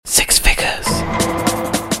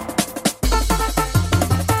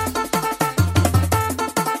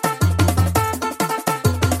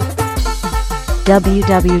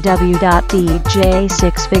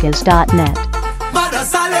www.dj6figures.net.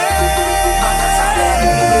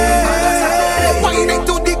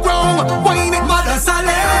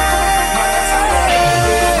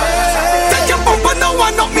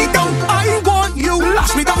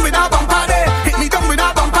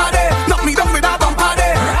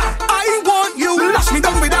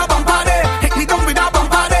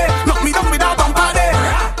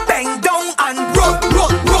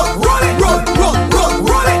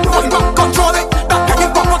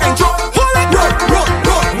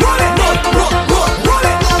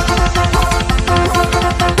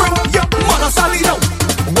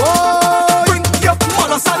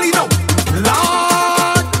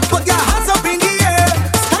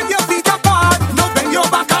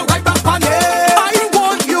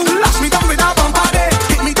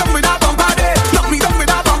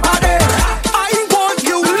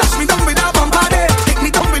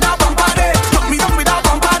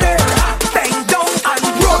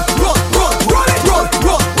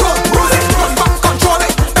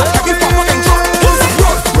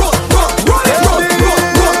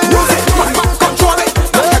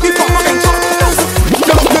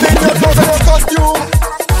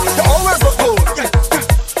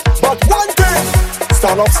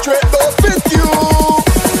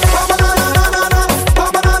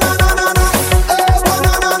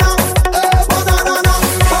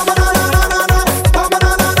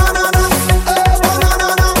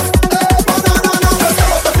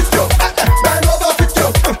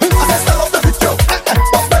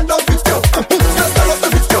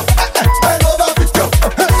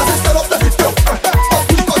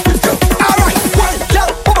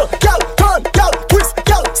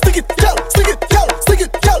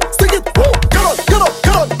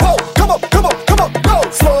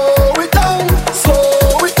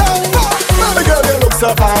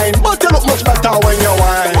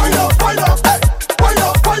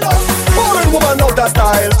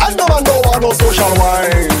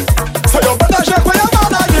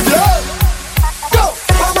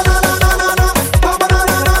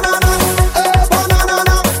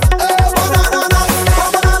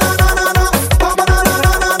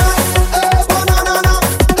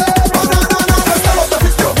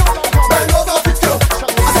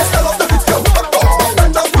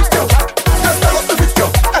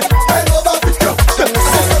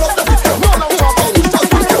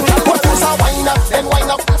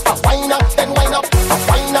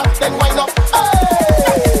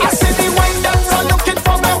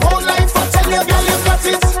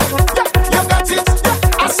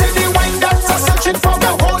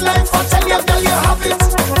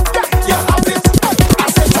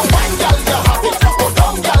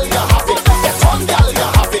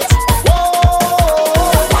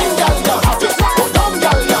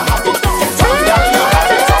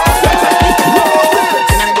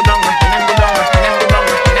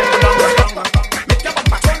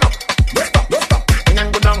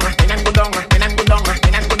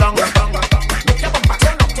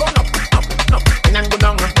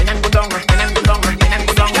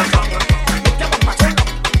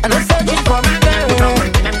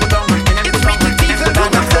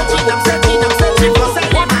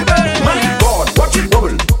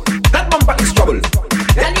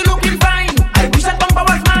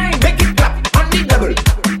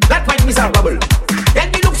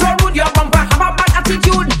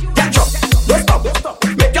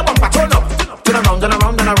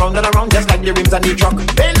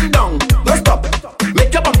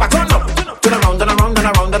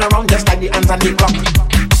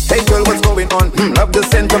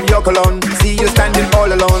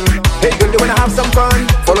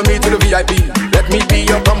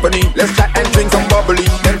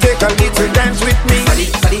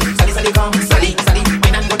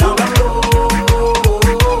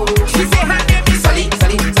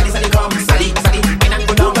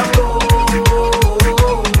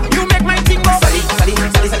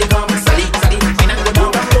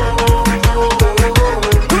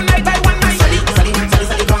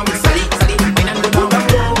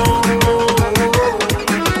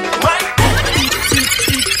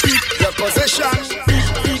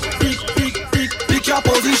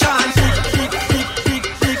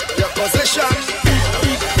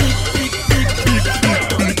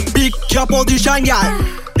 Position, y'all.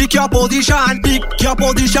 Pick your position, pick your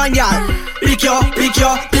position, y'all. Pick your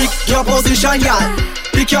position, y'all.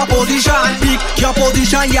 Pick your position, pick your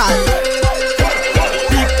position, y'all.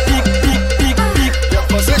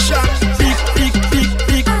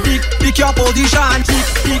 Pick your position, pick your position,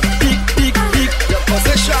 pick your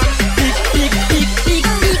position,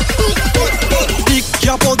 pick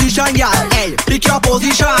your position, y'all. Hey, pick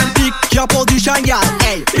position, girl.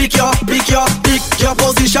 Hey, pick your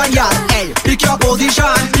position, girl. Hey, pick your position,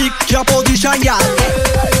 girl.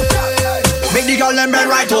 Make the girl them bend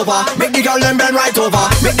right over. Make the girl them bend right over.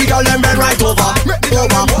 Make the girl them bend right over.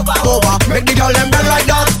 Over. Make the girl them bend like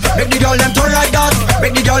that. Make the girl them turn like that.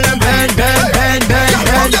 Make the girl them bend.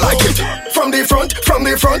 How you like it? From the front, how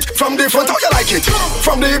you like it?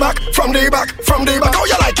 From the back, how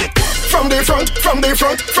you like it? From the front,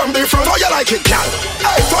 how you like it, girl?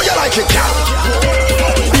 Hey, how you like it, girl?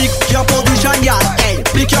 Pick your position, girl. Hey,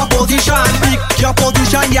 pick your position,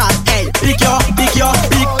 girl. Hey, pick your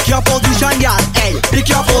position, girl. Hey, pick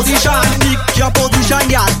your position,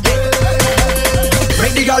 girl.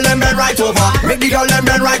 Make the girl them bend right over. Make the girl them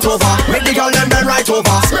bend right over. Make the girl them bend right over.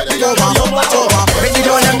 Over. Make the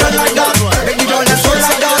girl them bend like that. Make the girl them turn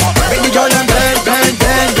like that. Make the girl them bend.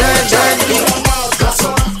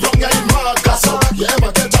 You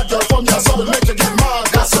ever get that girl from your soul, make you get mad,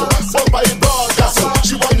 gasso. Walk by it, bad, gasso.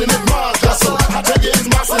 She whining it, mad, gasso. I tell you it's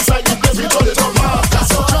mass inside the place, we turn it up, mad,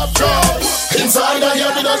 gasso. Drop. Inside I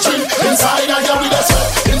hear with a chin, inside I hear with a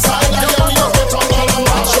sweat, inside I hear with a get on all on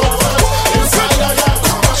one shot. Inside I hear.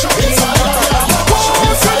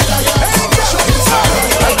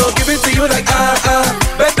 I go give it to you like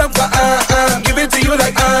bet up for give it to you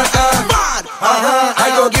like bad.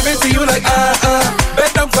 I go give it to you like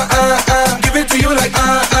bet up for give it to you like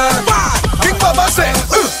bad. King Baba say,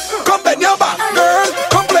 come bend your back, girl,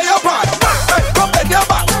 come play your part. Hey, come bend your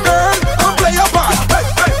back, girl, come play your part. Hey,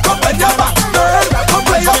 come bend your back, girl, come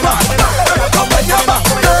play your part. Hey, come bend your back,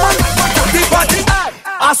 girl, the party.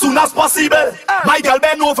 As soon as possible, my girl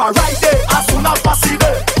bend over right there. As soon as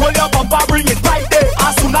possible, hold your bumper, bring it right there.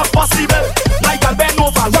 As soon as possible, my girl bend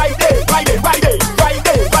over right there.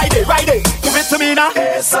 Give it to me now,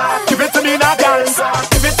 give it to me now, girl.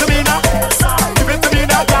 Give it to me now, give it to me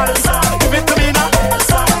now, girl. Give it to me now,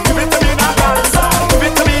 give it to me now, girl. Give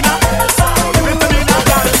it to me now, give it to me now,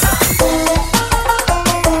 girl.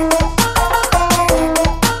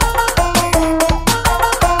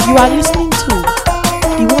 You are listening to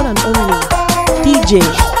the one and only DJ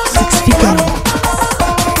 6 Figure.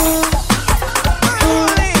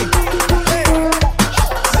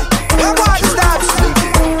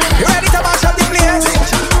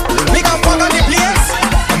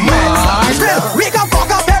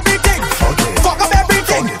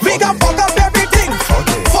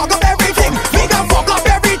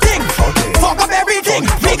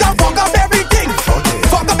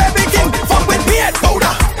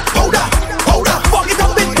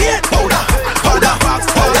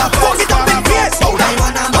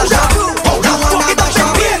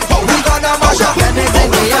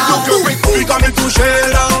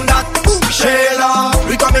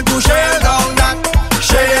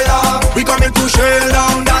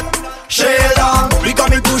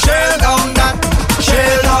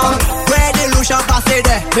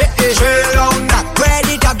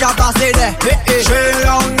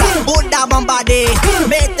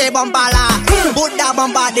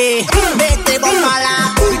 Mete bomba la.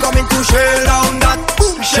 We coming to shell down that.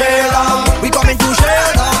 Shell down. We coming to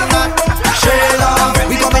shell down that. Shell down.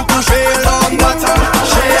 We coming to shell down that.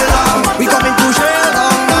 Shell down. We coming to shell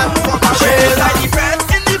down that. Shell down.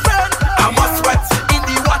 In the front, I must sweat. In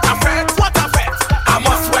the water fret. I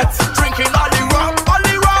must sweat. Drinking all the rum.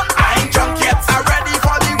 I ain't drunk yet. I'm ready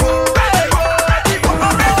for the road.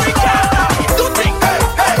 Every girl, do thing.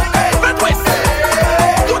 Red West.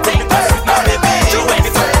 Do thing. Now baby, you wait.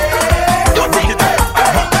 Do thing.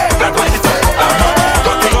 Red West.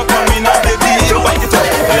 Do thing. Come in now baby, you wait.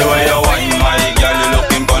 The way you whine, my girl, you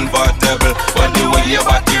looking comfortable. But the way you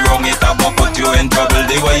body wrong, it about put you in trouble.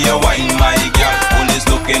 The way you whine, my girl, police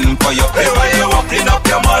looking for you. The way you walking up,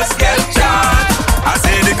 you must get charged. I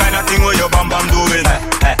say the kind of thing where your bam bam doing.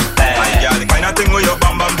 My girl, the kind of thing where your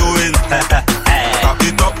bam bam doing. Cock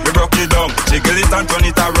it up, you broke it down. Jiggle it and turn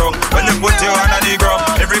it around. When you put your hand on the ground,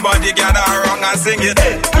 everybody gather around and sing it.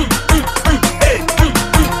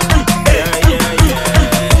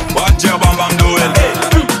 What your bam bam doing?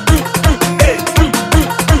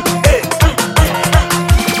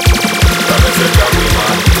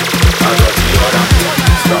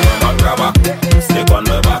 Stick on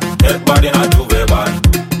my back, head body not Jouvert band.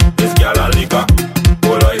 This girl a liquor,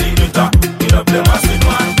 pull oil in it up. We don't play massive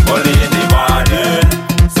man. Only in the morning,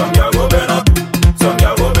 some girl go bend up,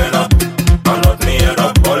 and not me head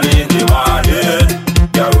up. Only in the morning,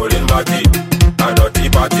 girl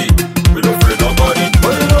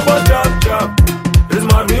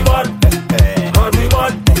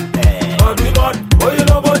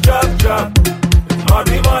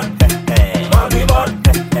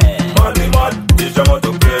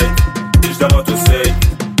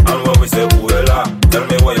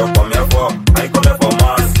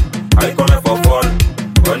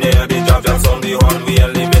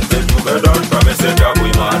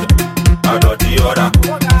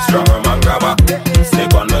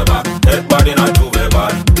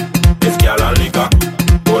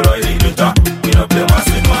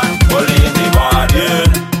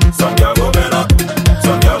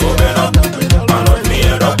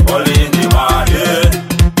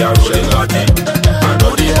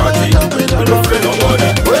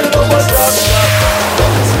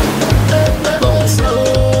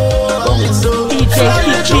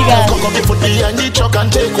your foot behind the truck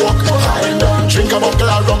and take walk. Drink a buckle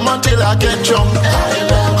of rum until I get drunk.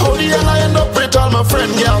 How the hell I end up with all my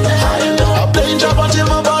friend, girl? I playing job until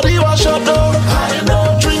my body was shut down.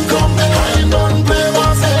 Drink up, I ain't done play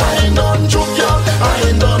bass. I ain't done joke, girl. I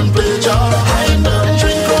ain't done play job. I ain't done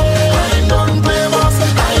drink up, I ain't done play bass.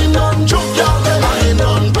 I ain't done joke, girl. I ain't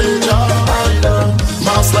done play job. I ain't done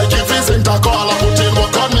mass like if it's in a call. I put in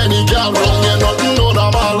work on many girl. Wrong, you nothing know the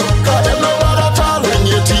ball. Cause them know what at all. Bring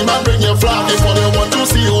your team and bring your flag. If all they want to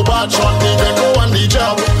see you bad shot, they can go on the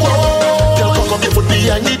job. Girl, cock up your foot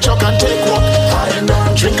behind the truck and take walk.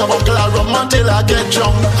 Drink a buckle of rum until I get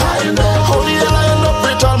drunk. How the hell I end up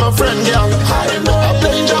with all my friend, girl? I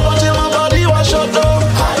playing job until my body was shut down.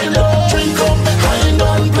 Drink up, I ain't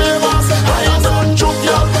done play bass. I ain't done joke,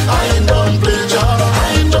 girl. I ain't done play job.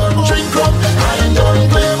 I ain't done drink up, I ain't done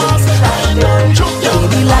play bass. I ain't done joke, girl.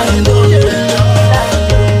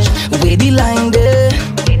 Where the line there?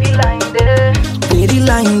 Where the line there? Where the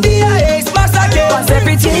line there? It's massacre. Once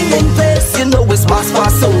everything in place, you know it's mass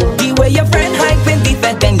fast. So the way your friend hyping the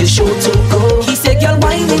vent, then you show to go. He said, girl,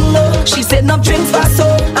 whining low. She said, no drinks fast, so.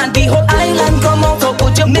 And the whole island come out, so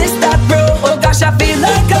could you miss that, bro? Oh gosh, I feel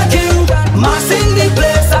like a king. Mass in the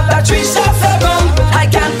place after 3 shots of rum. I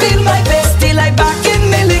can't feel my face, still I back in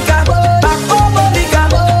Milica. Back for Monica,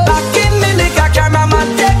 back in Milica. Cameraman,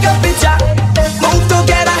 take a picture. Move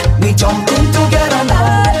together, we jump in together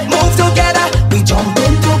now. Move together, we jump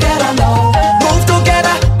in together now. Move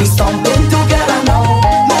together, we stomp in together now.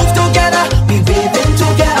 Move together, we waving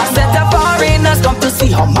together. I said the foreigners come to see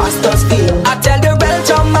how masters feel. I tell the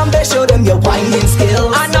Belgium and they show them your whining skills.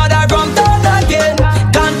 Another rum down again.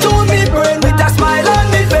 Gone to me brain with a smile on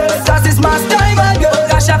me face. Cause it's mass time again.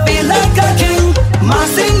 Gosh, I feel like a king.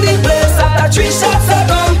 Mass in the place after 3 shots of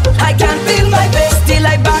rum. I can't feel my face, still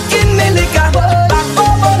I back in Milica. Back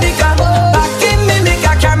for Monica, back in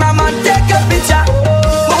Milica. Cameraman, take a picture.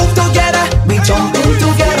 Move together, we jump in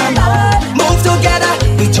together now. Move together,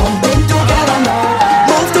 we jump in together now.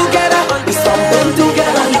 Move together, we stomp in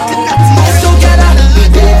together now. Move together, we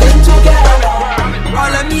waving together now.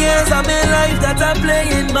 All them years of my life that I'm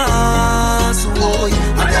playing mass, boy,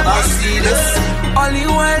 I never see this. Only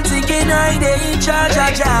one thinking I they in charge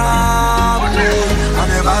of job, boy, I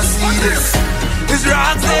never see this. It's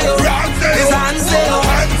Roxelle, it's Hansel,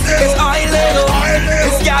 it's Oilero,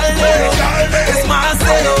 it's Galileo, it's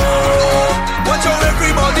Marcelo. Watch out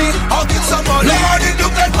everybody, I'll get some money. Lord, it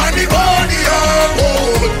look like money, oh.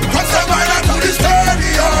 Cross the line to the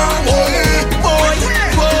stadium, Boy,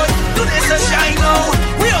 do this a shine now.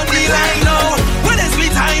 We on the line now. When it's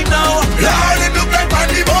we time now. Lord, it look like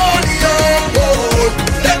money, oh.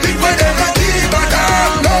 Let me put them on the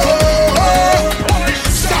bottom, no.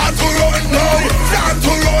 Start to run now.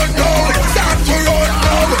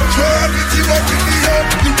 Throw everything up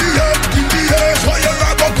in the air. Throw your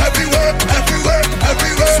rag up everywhere.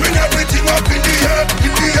 Swing everything up in the air.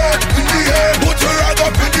 Put your rag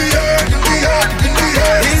up in the air.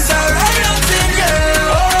 It's a riot thing,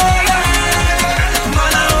 yeah. Oh,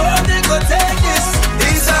 man, I hope they could take this.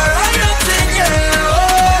 It's a riot thing, yeah.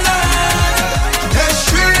 Oh, they're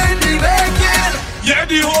straight in the making. Yeah,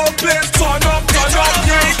 the whole place turn up, yeah,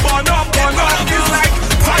 burn up. It's like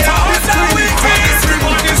fire out the weekend.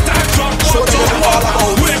 Everybody stand up,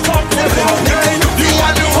 wake up, you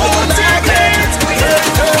want the whole thing.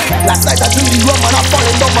 Last night I drink the rum and I'm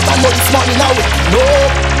falling down, but I know this morning I wake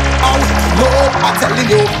up. I'm telling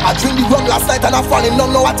you, I drink the rum last night and I'm falling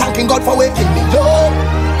down. Now I'm thanking God for waking me up.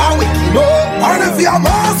 I'm waking up. And if you're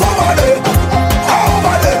mass over there,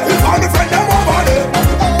 over there, if all the friends them over there,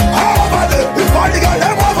 over there, if all the girls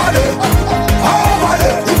them over there, over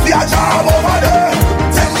there, if you're job over there,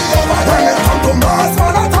 tell me over there. When it come to mass,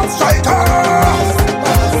 man, I top strikers.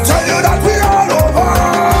 Tell you that we all over.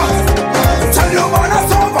 Tell you man, I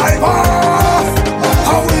survivors.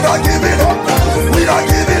 And we don't give it up.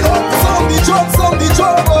 Some be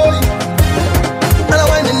job, boy. And I'm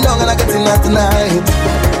winding down and I'm getting out tonight.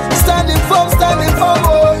 Standing firm,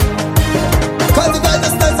 boy. Cause the guys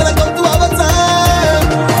are standing and I come to have a time.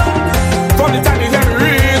 From the time you hear me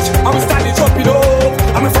reach, I'm standing jumping up.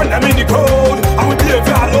 I'm in front of me in the crowd. I'm with the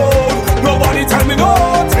alone. Nobody tell me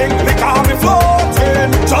nothing. They call me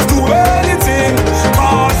floating. Just do anything.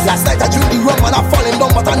 Cause last night I drink the rum and I'm falling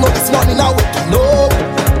down, but I know this morning I'm waking up.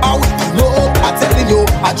 I'm telling you,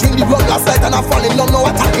 I drink the rum last night and I'm falling down. Now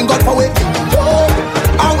I'm thanking God for waking me up.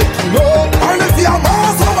 I'm waking up. And if you're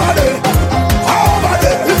mass over there,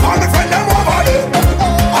 if all the friends them over there,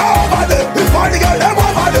 if all the girls them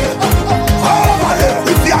over there,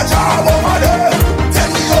 if you're job over there, tell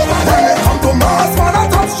me over there. When it come to mass, man, I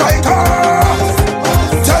top strikers.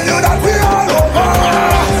 Tell you that we all over.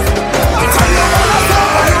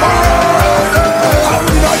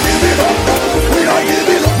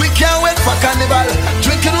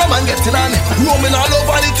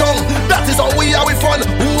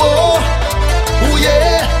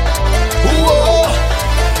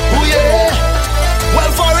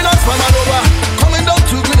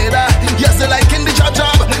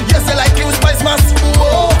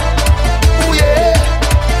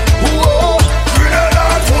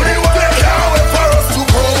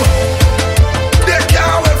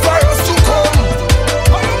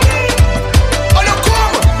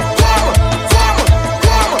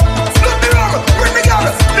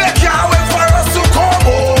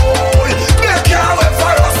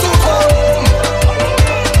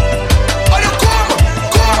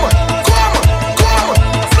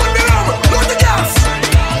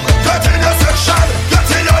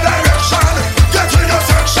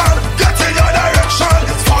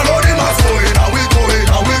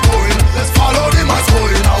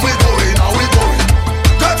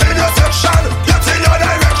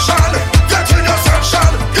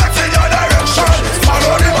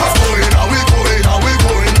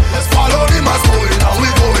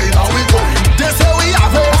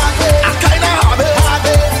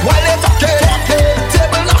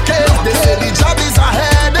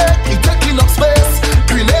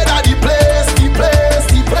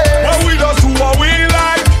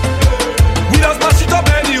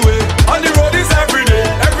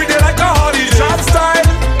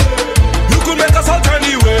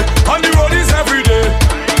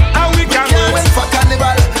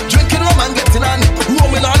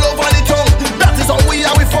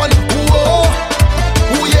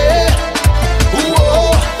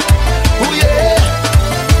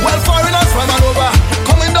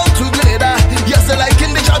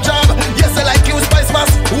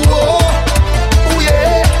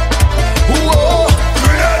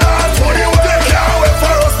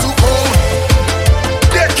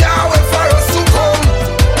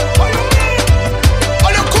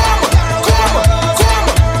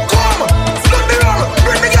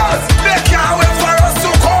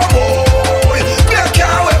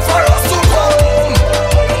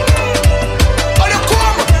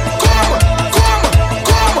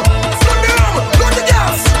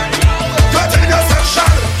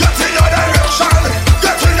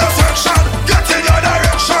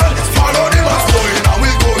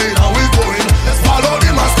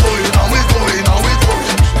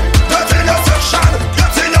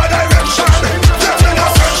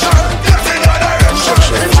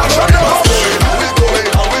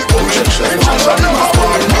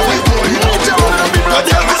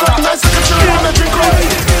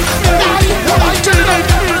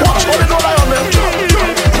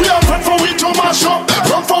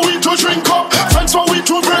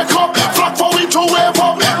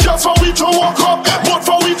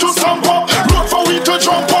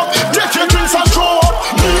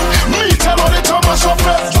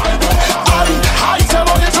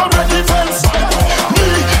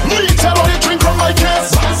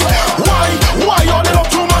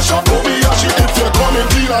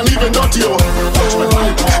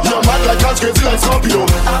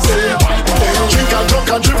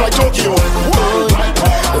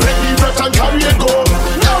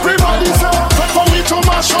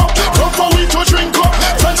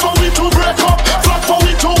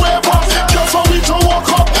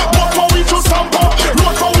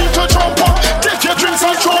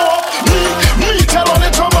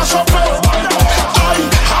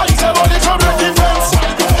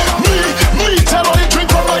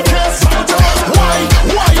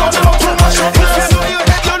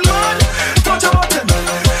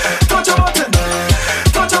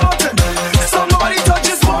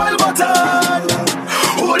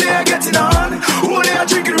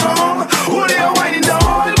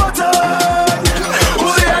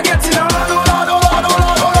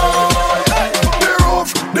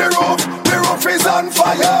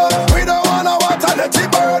 We don't wanna water, let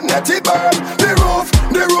it burn, let it burn. The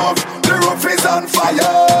roof is on fire.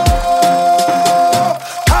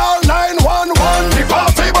 Call 911, the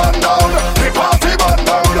party burn down, the party burn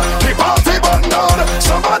down, the party burn down.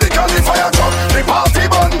 Somebody call the fire truck, the party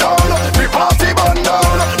burn down, the party burn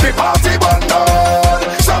down, the party burn down.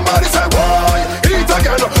 Somebody say, why? Eat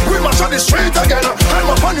again, we march on the street again. I'm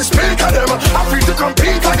up on the speaker them, I'm free to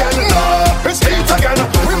compete again. No, it's heat again,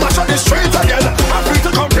 we march on the street again. I'm free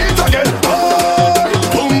to compete again.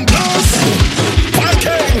 Boom, blast,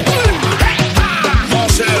 Viking,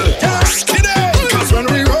 Marshall, Skinny. Cause when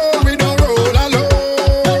we roll, we don't roll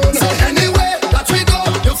alone. So anyway that we go,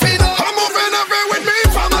 you feel it. I'm moving every with me,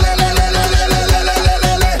 family.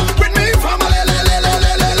 With me, family.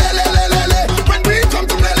 When we come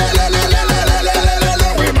to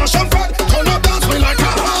we mash up front, turn up, dance we like a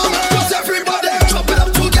hammer. Cause everybody drop it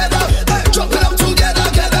up together, drop it up together,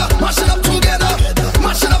 mash it up together,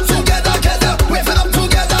 mash it up together, wave it up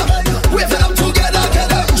together, wave it up together,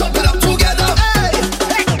 drop it up together.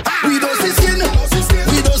 We don't see skin,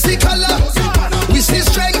 we don't see color, we see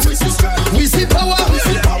strength, we see power,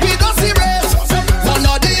 we don't see race, one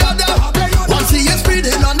or the other. One see is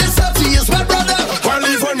breathing on this earth, he is my brother. Well,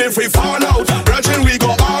 even if we fall out, brethren, we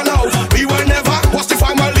go all out. We will never watch the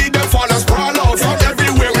family, them fall and sprawl out. From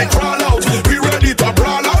everywhere we crawl out, we ready to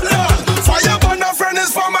brawl out. Fire burn, our friend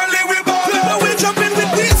is family, we ball out. We jump in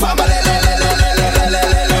with peace, family.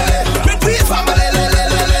 With peace, family.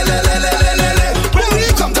 When we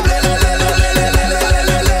come to we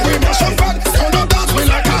mash up front, turn up, dance we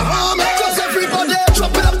like a hammer. Cause everybody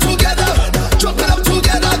drop it up together, mash it up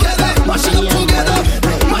together, mash it up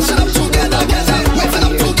together, wave it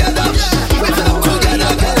up together, wave it up together,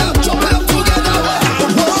 drop it up together.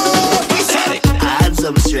 I had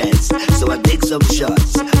some stress, so I take some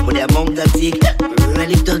shots. But the amount I take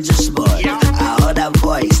really touch the spot. I heard a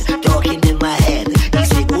voice talking in my head. He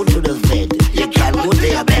said, go to the vet, you can't go to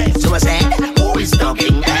your bed. So I said, who is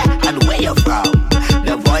talking and where you from?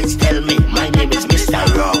 The voice tell me, my name is Mr.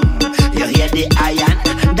 Rum. You hear the iron?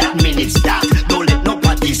 That means it's start. Don't let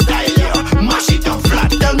nobody style you. Mash it up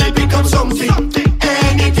flat, tell me become something.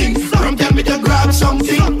 Anything, from tell me to grab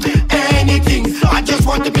something. Anything, I just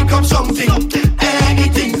want to become something.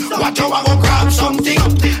 Anything, watch how I go grab something.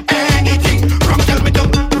 Anything, from tell me to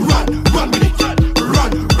run with it.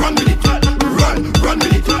 Run with it. Run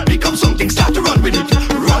with it. Become something, start to run with it.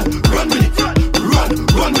 Run with it. Run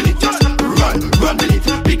with it. Run with it.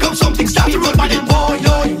 Become something, start to run with it. Boy,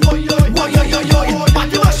 yo, boy, yo, boy, yo, yo, yo.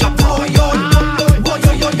 Party mash up, boy, yo, boy,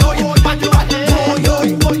 yo, yo, yo. Party mash up, boy, yo,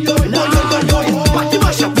 boy, yo, yo. Party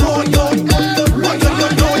mash up, boy, yo, boy, yo,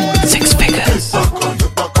 yo. Six figures.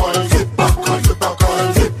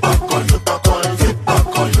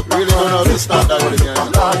 Really gonna understand that again.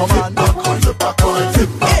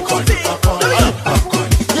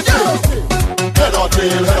 Head or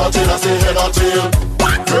tail, I say head or tail.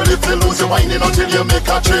 Girl, if you lose your mind until you make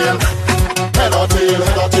a trail. Head or tail, I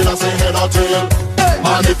say head or tail.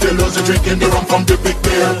 Man, if you lose your drinking the rum from the big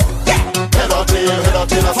pail. Head or tail, I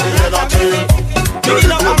say head or tail. Girl, if you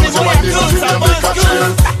lose your mind until you make a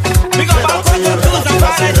trail. Head or tail, I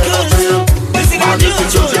say head or tail. Man, if you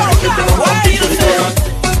lose your drinking the rum from the big pail.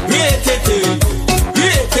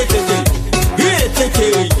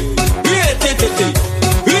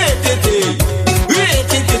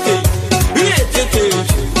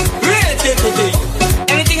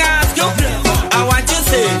 Anything I ask you, I want you to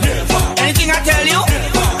say. Anything I tell you, I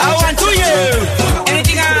want to hear.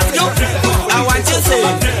 Anything I ask you, I want you to say.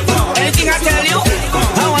 Anything I tell you,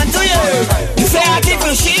 I want to hear. You say I take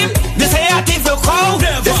your sheep, you say I take your cow,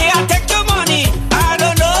 you say I take your money, I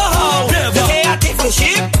don't know how. You say I take your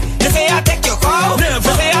sheep, you say I take your cow, you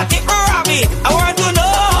say I take your rabbit, I want to know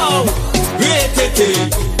how.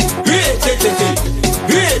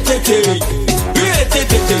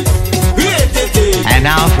 And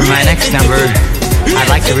now for my next number, I'd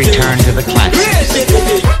like to return to the classics.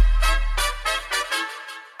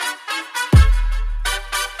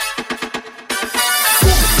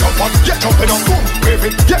 Get jumping on, boom, wave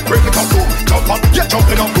it, get break it up, boom, jump up, get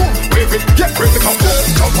jumping on, boom, wave it, get break it up, boom,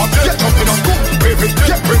 jump up, get jumping on, boom, wave it,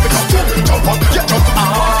 get break it up, boom, jump up, get jumping.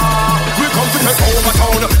 We come to take over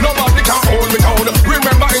town, nobody can hold me down.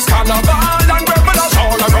 Remember it's Carnival and rebels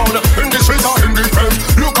all around. In the streets or in the fence,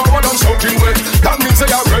 look how I'm soaking wet. That means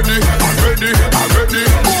they are ready, I'm ready, I'm ready.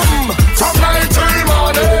 Boom, from night till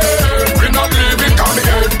morning, we not leaving, cause me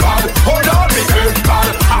head bad. Hold on, me head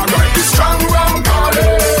bad. Alright, this strong rum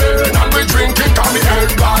calling, and we drinking, cause me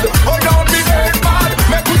head bad. Hold on, me head bad.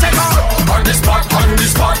 Make we take off on this spot, on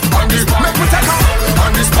this spot, on this spot. Make we take off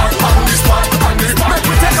on this spot, on this spot, on this spot. Make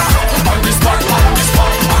we take off on this spot, on this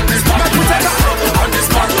spot, on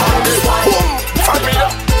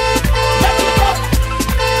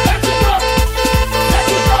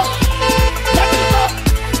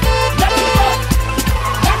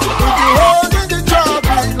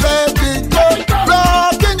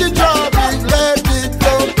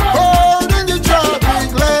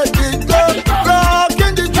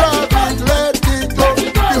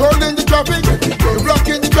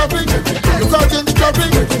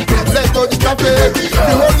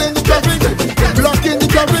The hole in the traffic, block in the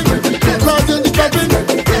traffic, cloud in the traffic,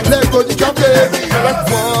 let go the traffic.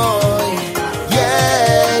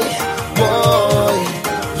 Boy,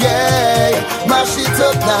 yeah, mash it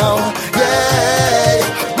up now, yeah,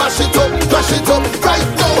 mash it up right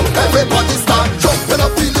now. Everybody start jumping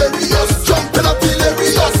up delirious, jumping up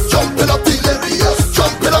delirious, jumping up delirious,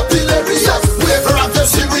 jumping up delirious. Wave around the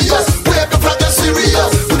serious, wave the flag the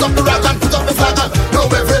serious. Put up the rag and put up the flag and now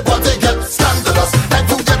everybody get scandalous. Like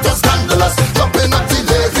to get us scandalous, jumping up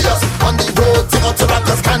delirious. On the road to go to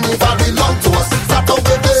Rockers Carnival belong to us. Start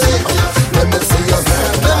over there. Let me see you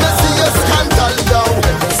scandal, yo.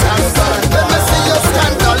 Scandal. Let me see you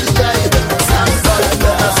scandal, yeah. Scandal. Let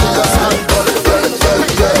me see you scandal,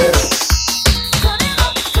 yeah.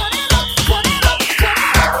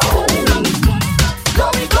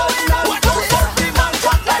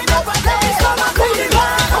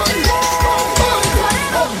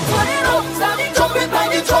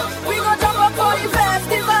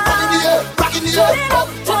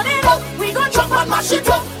 Mash it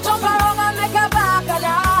up, jump around and make a back of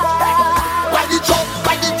that. By the truck,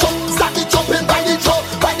 start the jumping by the truck.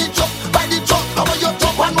 I want you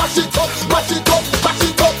jump and mash it up, start the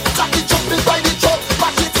jumping by the truck.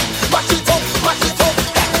 Mash it up.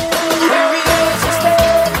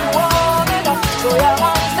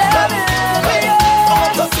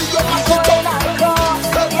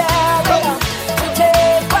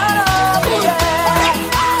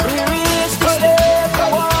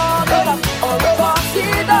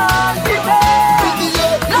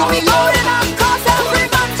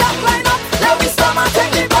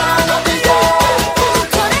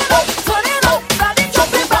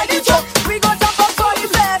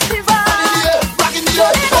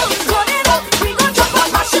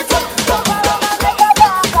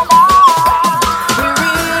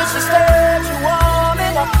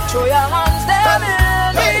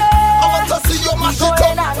 I want to see you mash it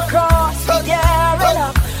up.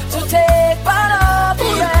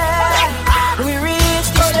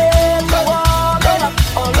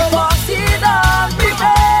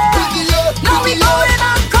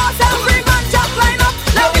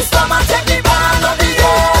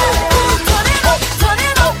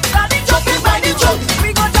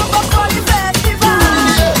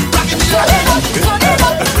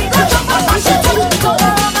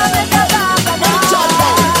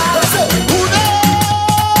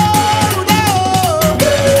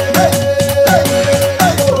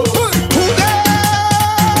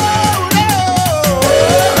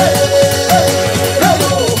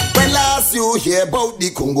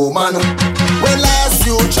 Congo man, when last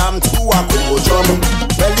you jam to a Congo drum,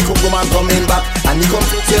 well the Congo man coming back and he come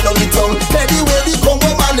to tear down the tongue. Tell the way the Congo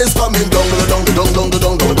man is coming down.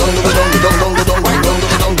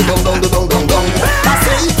 I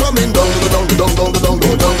say he coming down.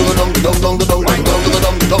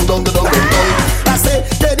 I say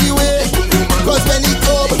tell the way, 'cause when he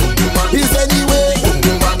come, he's anyway.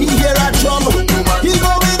 He hear a drum, he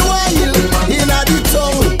going wild in a the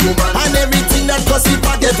tongue, and everything that cause he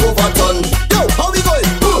get overturned. Yo, how we going?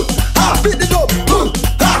 Beat the drum.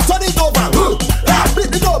 Turn it over. Beat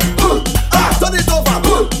the drum. Turn it over.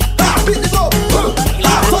 Beat the drum.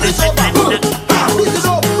 Turn it over. Beat the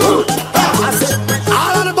drum. I said,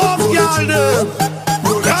 all of the above, y'all.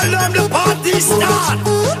 Tell them the party start.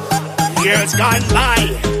 Years gone by.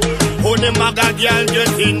 Only maga girl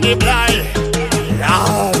just in the blind.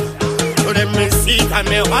 Love. So them me see and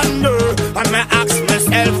me wonder and me ask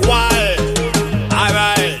myself why.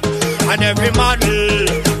 Alright, and every model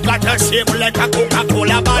got a shape like a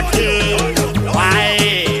Coca-Cola bottle.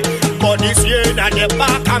 Why? But this year in the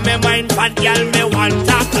back of my mind, fat girl, me want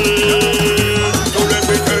tackle. So let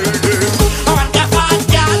me tell them, I want a fat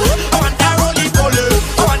girl, I want a roly-poly,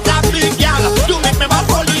 I want a big girl, you make me my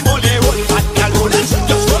roly-poly, roll fat girl, roll it,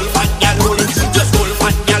 just roll fat girl, roll it, just roll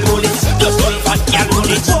fat girl, roll it, just roll fat girl,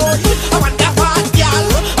 roll it. I want a fat girl,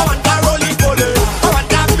 I want a roly-poly, I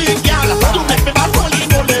want a big girl, you make me my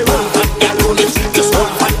roly-poly, roll fat girl, roll it, just roll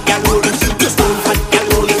fat girl, roll it, just roll fat girl,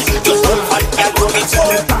 roll it, just roll fat girl, roll it.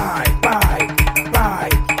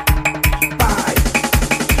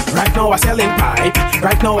 Right now I selling pipe.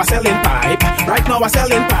 Right now I selling pipe. Right now I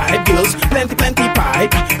selling pipe. Girls, plenty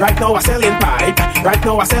pipe. Right now I selling pipe. Right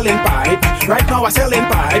now I selling pipe. Right now I selling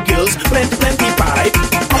pipe. Girls, plenty pipe.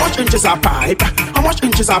 How much inches are pipe? How much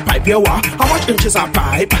inches are pipe you want? How much inches are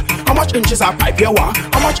pipe? How much inches are pipe you want?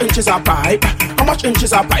 How much inches are pipe? How much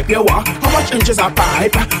inches are pipe you want? How much inches a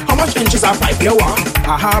pipe? How much inches a pipe you want?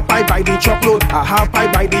 A half pipe by the truckload, a half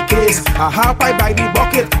pipe by the case, a half pipe by the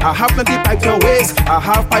bucket, a half plenty pipe your waist, a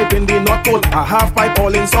half pipe in the North Pole, a half pipe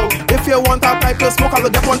all in south. If you want a pipe to smoke, I'll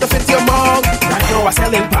get one to fit your mouth. Right now I'm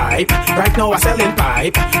selling pipe, right now I'm selling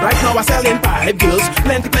pipe, right now I'm selling pipe, girls,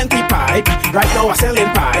 plenty pipe. Right now I'm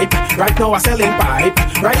selling pipe, right now I'm selling pipe,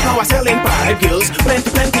 right now I'm selling pipe, girls,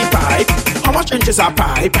 plenty pipe. How much inches a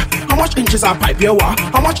pipe? How much inches a pipe you want?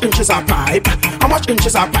 How much inches a pipe? How much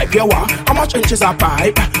inches a pipe you want? How much inches a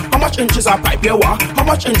pipe? How much inches a pipe you want? How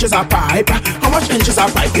much inches a pipe? How much inches a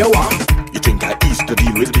pipe you want? You think I easy to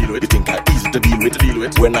deal with? You think I easy to deal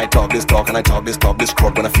with? When I talk this talk and I talk this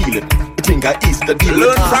crowd when I feel it. You think I easy to deal with?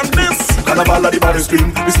 Learn from this. Carnival at the baddest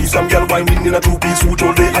screen. We see some girl whining in a two-piece suit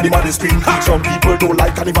all day at the baddest screen. Some people don't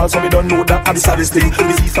like Carnival, so they don't know that at the saddest thing.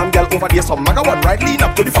 We see some girl over there, some maga one right lean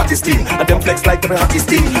up to the fattest thing, and them flex like them hottest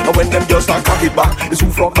thing. And when them girls start cock it back, it's who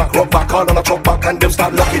rock back, all on a truck back, and them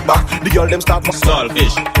start lock it back. The girl them start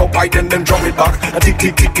Saltfish. Up right then them drop it back, and tick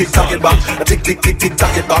tick tick tick tack it back, and tick tick tick tick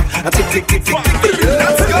tack it back, and tick tick tick tick tick.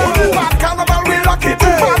 Let's go! Bad Carnival, we lock it.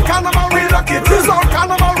 Bad Carnival, we lock it. South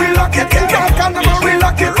Carnival, we lock it. North Carnival, we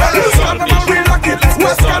lock it. East Carnival, we lock it.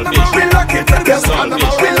 West Carnival, we lock it. West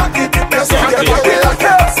Carnival, we lock it. West Carnival, we lock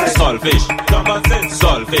it. Saltfish.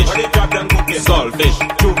 Saltfish. Saltfish.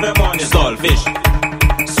 Jouvert morning. Saltfish.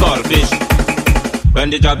 Saltfish. When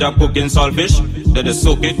the job cooking saltfish, they just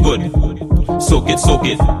soak it good. Soak it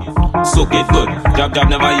good. Job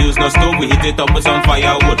never use no stove, we heat it up with some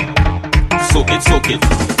firewood. Soak it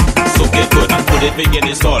good and put it big in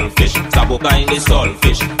the saltfish. Saboka in the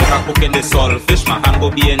saltfish. If I cook in the saltfish, my hand go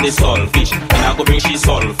be in the saltfish. And I go bring she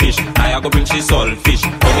saltfish. Now I go bring she saltfish.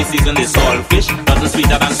 When we season the saltfish, nothing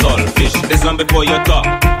sweeter than saltfish. Listen before you talk,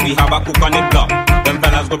 we have a cook on the block. Them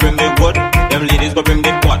fellas go bring the wood, them ladies go bring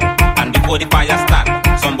the pot. And before the fire start,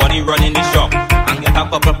 somebody run in the shop and get a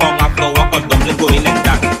couple pound of flour, cause dumpling go in and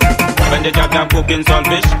that. When the job cooking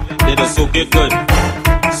saltfish, they just soak it good.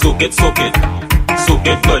 Soak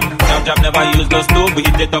it good. Job never use no stove, we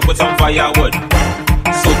heat it up with some firewood.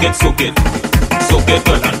 Soak it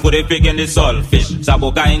good and put it big in the saltfish.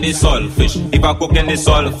 Saboka in the saltfish. If I cook in the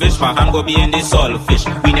saltfish, my hand go be in the saltfish.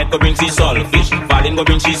 We net go bring she saltfish. Valin go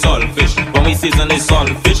bring she saltfish. When we season the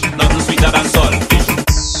saltfish, nothing sweeter than saltfish.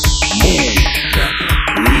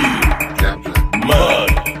 Mud.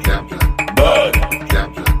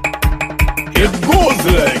 It goes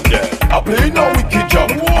like that. I play no wicked job.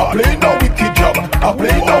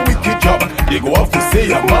 They go off to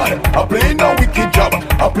say I'm mad. I play no wicked job.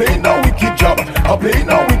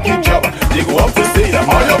 They go off to say I'm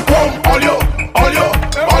all you come, all you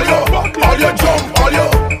jump, all you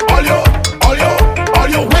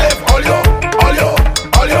wave, all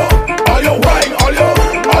you wine, all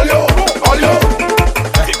you.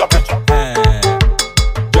 Take a picture.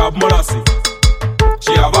 Job Molassie.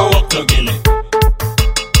 She have a work to give me.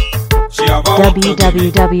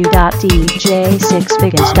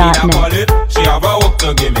 www.dj6figures.net. She have a work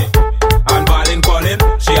to give me. And Valin calling,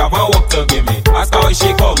 she have a work to give me. Ask her if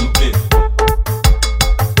she complete.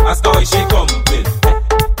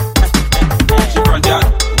 She front yard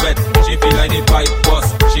wet, she feel like the pipe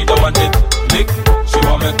bust. She don't want it lick, she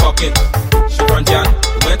want me cock it. She front yard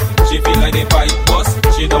wet, she feel like the pipe bust.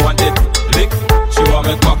 She don't want it lick, she want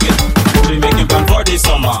me cock it. She making plan for the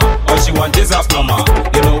summer, all she want is a plumber.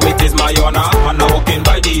 You know it is my honor, and I walking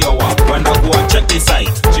by the hour. When I go and check the site,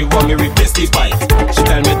 she want me replace the pipe. She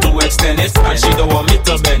tell me to extend it, and she don't want me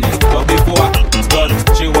to bend it. But before it's done,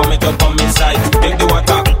 she want me to come inside. Take the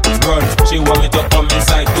water, run. She want me to come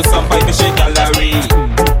inside, put some pipe in she gallery.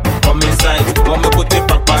 Come inside, want me put it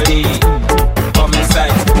properly. Come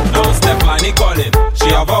inside, now Stephanie calling, she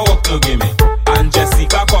have a work to give me. And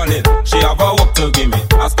Jessica calling, she have a work to give me.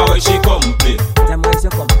 Ask her if she complete.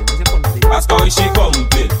 Ask her if she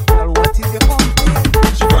complete.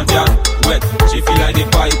 She front yard wet, she feel like the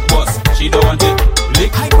pipe bust. She don't want it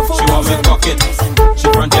lick, she want me cock it. She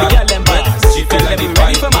front yard wet, she feel like the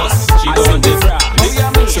pipe bust. She don't want it lick,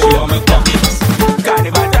 she want me cock it.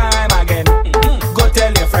 Carnival time again. Go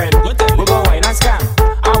tell your friend. We go wine and scam,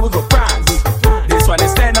 and we go prance. This one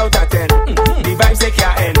is 10 out of 10. The vibes they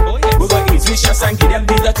can't end. We go eat vicious and give them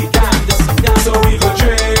the dirty dance. So we go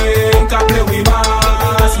drink and play with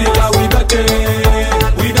mass. Because we dirty,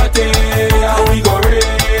 and we go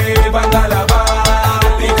rave and galava.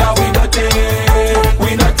 Because we dirty.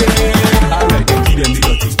 Alright, then give them the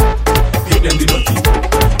dirty. Give them the dirty.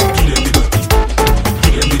 Give them the dirty.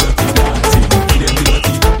 Give them the dirty dancing. Give them the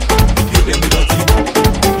dirty. Give them the dirty.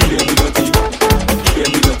 Give them the dirty. Give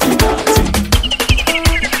them the dirty dancing.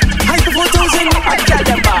 High for 4,000. I tell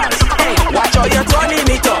them bars. Hey, watch how you're turning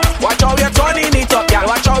it up. Watch how you're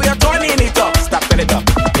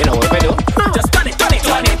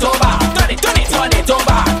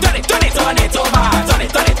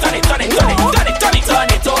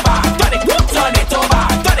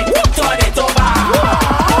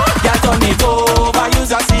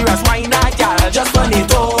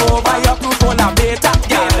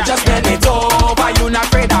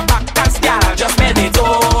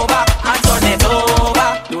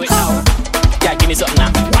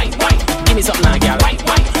me something now, girl. Wine,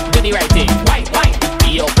 wine, do the right thing. Wine, wine,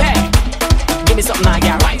 yo, pay. Give me something now,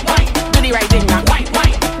 girl. Wine, wine, do the right thing now. Wine,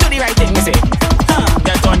 wine, do the right thing. Me say,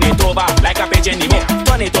 then turn it over like a page in the milk.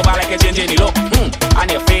 Turn it over like a change in the look. On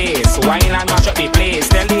your face, wine and mash up the place.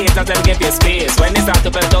 Tell the haters them give you space when they start to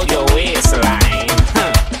belt out your waistline.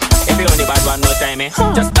 If you only bad one more time,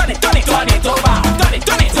 just turn it over. Turn it over. Turn it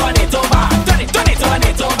over. Turn it over. Turn it over. Turn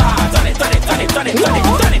it over. Turn it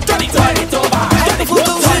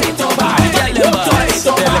over. Turn it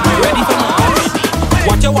over. Ready for more?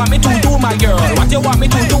 What you want me to do, my girl? What you want me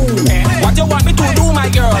to do? What you want me to do, my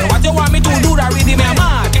girl? What you want me to do? That rhythm in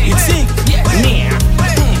my it's sick. Yeah.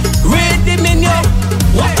 Rhythm in your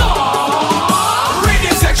what?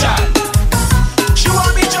 Rhythm section. She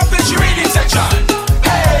want me jumping. She rhythm section.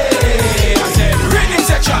 Hey, I said rhythm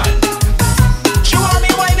section. She want me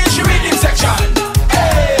whining. She rhythm section.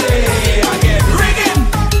 Hey, I get rhythm.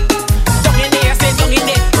 Down in there, I say down in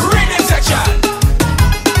there. Rhythm section.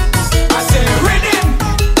 I say rhythm.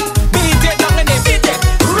 Beat it down in there, beat it.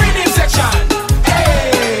 Rhythm section.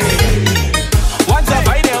 Hey. Once I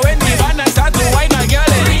find it when the band start to whine a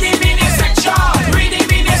girl. Rhythm in the section. Rhythm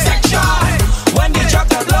in the section. When the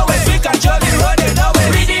truck are blowing, we control the road and know it.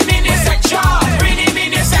 Rhythm in the section. Rhythm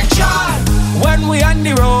in the section. When we on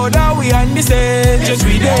the road or we on the stage, just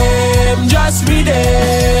read them, just read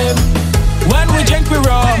them. When we drink we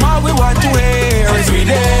rum, all we want to hear is read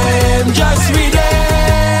them, just read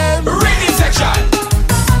them. Reading section.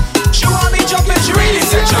 She want me jumping, she reading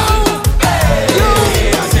section.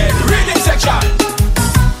 Hey, I said reading section.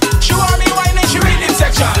 She want me whining, she reading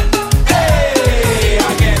section. Hey,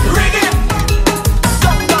 I get reading.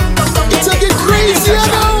 You take it crazy, you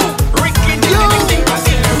know.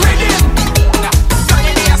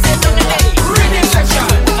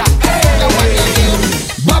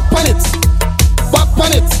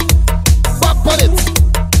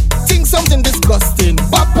 Something disgusting.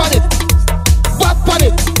 Bop on it. Bop on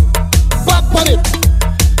it. Bop on it.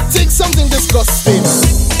 Think something disgusting.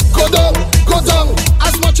 Go down,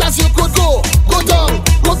 as much as you could go. Go down,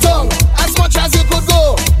 as much as you could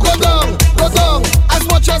go. Go down, as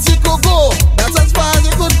much as you could go. That's as far as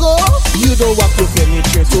you could go. You don't want to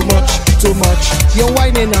penetrate too much. You're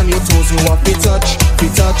whining on your toes, you want to touch.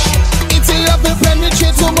 It's you have to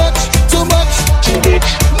penetrate too much.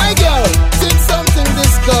 My girl, think something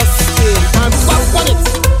disgusting. And bop on it.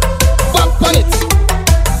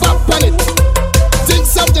 Think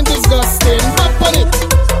something disgusting. Bop on it.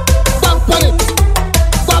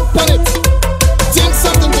 Think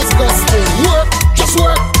something disgusting. Work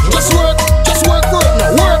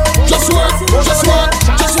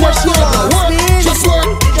now.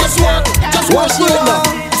 Work now.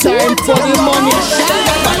 Time for the money.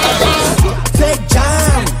 Take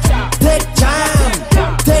jam.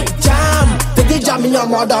 Take the jam in your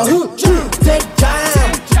mother. Take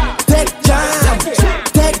jam.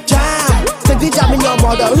 Take the jam in your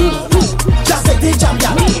mother. Just take the jam,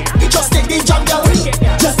 girl. Just take the jam, girl.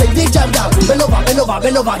 Just take the jam, girl. Bend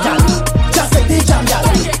over, girl. Just take the jam, girl.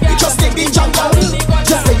 Just take the jam, girl.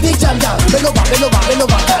 Just take the jam, girl. Bend over,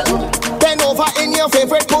 girl. Bend over in your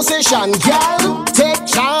favorite position, girl. Take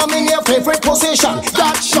jam in your favorite position.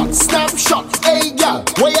 That shot, snapshot, hey girl.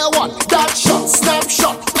 Where you want? That shot,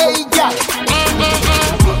 snapshot, hey girl.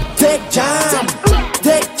 Take jam.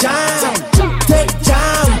 Take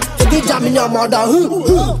the jam in your mother.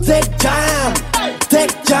 Take jam.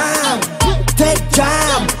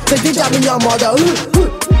 Take the jam in your mother.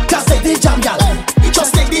 Just take the jam, girl.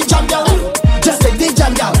 Just take the jam, girl. Just take the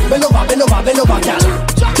jam, girl. Bend over, girl.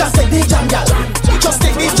 Just take the jam, girl. Just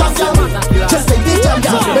take the jam, girl. Just take the jam,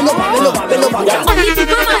 girl. Bend over, girl.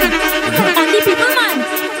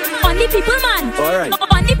 On the people, man. All right.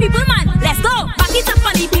 On the people, man. Let's go. Back it up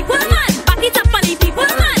on the people, man. Back it up on the people,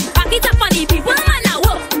 man. Back it up on the people, man. Now,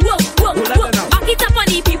 whoa. Back it up on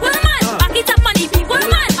the people, man. Back it up on the people,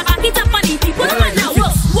 man. Back it up on the people, man. Now,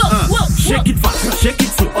 whoa. Shake it fast, shake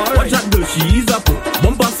it slow. Watch that girl, she is a pro.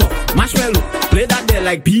 Bumper song, marshmallow. Play that there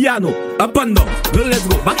like piano. Up and down, girl, let's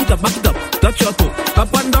go. Back it up. Touch your toe.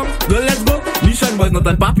 Up and down, girl, let's go. Mission boys, not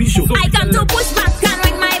a papi show. I come to push back and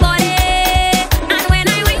wing my body. And when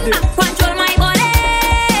I wing back, control my body.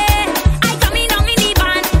 I come in down in the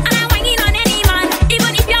band, and I wing in on any man.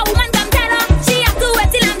 Even if your woman come tell her, she have to wait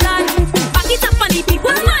till I'm done. Back it up on the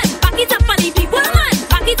people, man. Back it up on the people, man.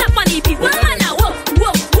 Back it up on the people, man. Now, whoa.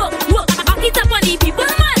 Back it up on the people,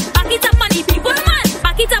 man. Back it up on the people, man.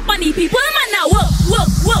 Back it up on the people, man. Now,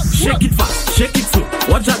 whoa. Shake it fast, shake it slow.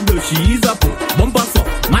 Watch that girl, she is a pro. Bumper song,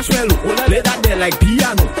 marshmallow. Play that there like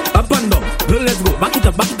piano. Up and down, girl, let's go. Back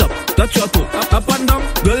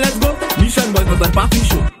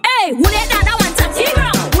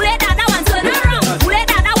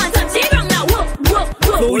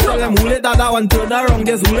it that one turn around,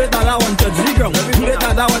 just hold it that one touch the ground. Hold it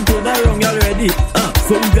that one turn around, you're ready.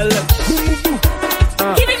 So we get left.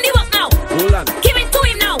 Give him the work now. Hold on. Give it to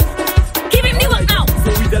him now. Give him the work now. So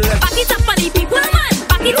we get left. Back it up for the people, man.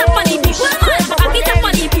 Back it up for the people, man. Back it up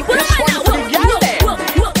for the people, man. Now, work.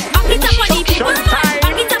 Back it up for the people, man.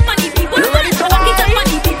 Back it up for the people, man. Back it up for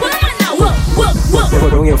the people, man. Now, work.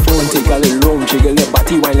 Put on your phone, take a little room, jiggle your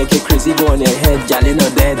body, wine like you're crazy, go on your head, gal in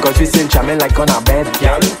not dead, cause we still jamming like on our bed,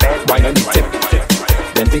 gal, wine on the tip,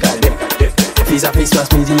 then take a dip. Face a face,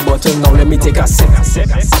 pass me the bottle, now let me take a sip.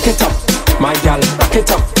 Back it up, my gal, back it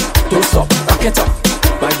up, don't stop, back it up,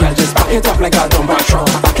 my gal just back it up like a dumper truck.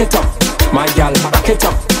 Back it up, my gal, back it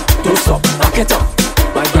up, don't stop, back it up,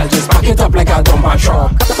 my gal just back it up like a dumper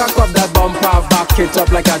truck. Back up that bumper, back it up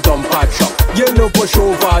like a dumper truck. You know push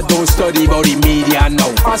over, don't study about the media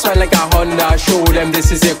now. Pass right like a Honda, show them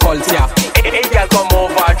this is a culture. Hey girl, come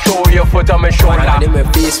over, show your foot on my shoulder. Wine in my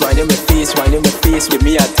face, wine in my face, wine in my face. Give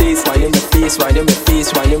me a taste, wine in my face, wine in my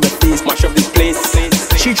face, wine in my face. Mash up this place.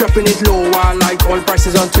 She dropping it lower like all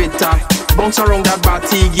prices on Twitter. Bounce around that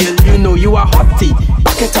body, girl, you know you a hottie.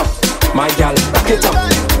 Back it up, my gal, back it up.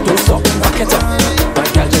 Don't stop, back it up. My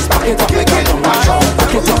gal just back it up like a dumper truck.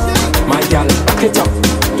 Back it up, my gal, back it up.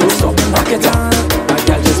 Don't stop, back it up. My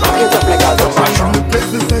gal just back it up like a dumper truck. The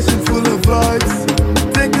place is session full of vibes.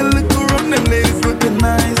 Take a look around, them ladies looking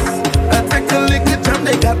nice. I take a look at them,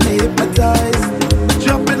 they got me hypnotized.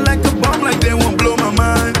 Jumping like a bomb, like they won't blow my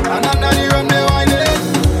mind. And under the rum, they whining.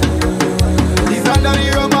 These under the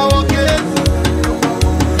rum, I walk in.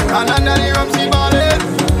 And under the rum, she ballin'.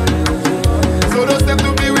 So those them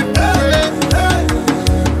to be with me.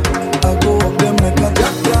 I go up them like a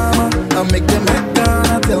jackhammer. I make them head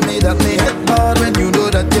down. Tell me that me head bad when you know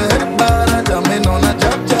that your head bad. I jamming on a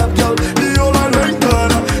chop chop, girl. The whole I like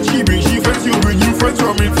that. She bring she friends, you bring you friends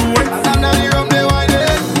from me to it. And under the rum they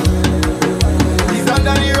whining. These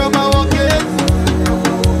under the rum I walk in.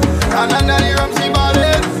 And under the rum she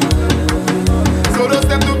ballin'. So those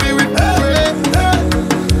them to be with me.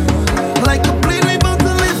 Like a plane we bout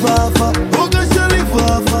to live off. Oh gosh, you live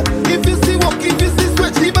off. If you see walk, if you see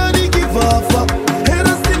sweat, she body give off. Head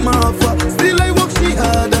and steam off. Still I walk she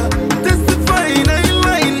harder. Testifying, I ain't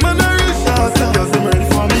lying, man, I real shot. Just I'm ready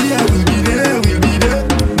for me, I will be there, we'll be there.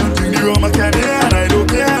 Don't drink the rum, I can't hear, and I don't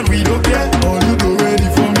care, and we don't care. All you go ready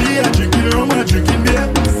for me, I drinking rum, I drinking beer.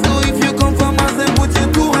 So if you come from us, then put your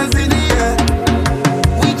two hands in the air.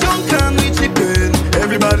 We drunk and we chippin'.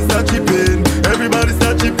 Everybody start chippin'. Everybody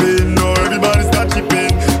start chippin'. No, everybody start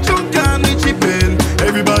chippin'. Drunk and we chippin'.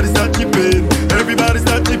 Everybody start chippin'. Everybody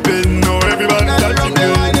start chippin'. No, everybody start chippin'.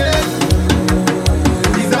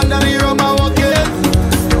 He's under the rum, I walk in.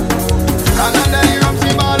 And under the rum,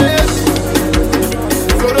 she ballin'.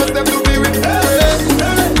 So those them to be with me.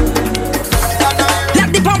 Let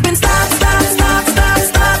the pumping start, start, start, start,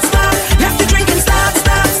 start, start. Let the drinking start,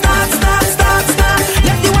 start, start, start, start, start.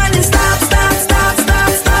 Let the whining start, start, start,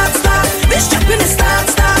 start, start, start. This jumping is start,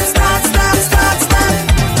 start, start, start, start, start.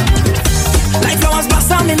 Like flowers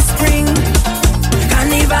blossom in spring.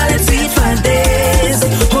 Carnival and sweet for days.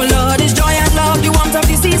 Oh Lord, it's joy and love the warmth of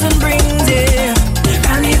the season brings, yeah.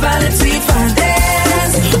 Carnival and sweet for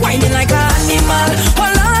days. Whining like an animal. Oh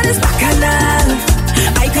Lord, it's bacchanal.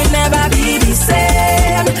 I could never be the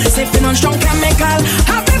same. Sipping on strong chemical.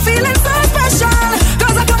 I've been feeling so special.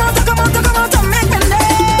 Cause I come out to make me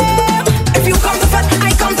name. If you come to fed,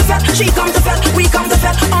 I come to fed. She come to fed, we come to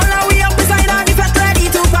fed. All our way up beside her, the fed ready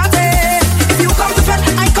to party. If you come to fed,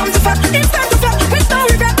 I come to fed. It's time to fed, with no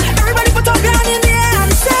regret. Everybody put up your hand in the air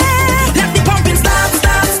and say, let the pumping start,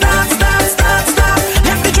 start, start, start, start, start.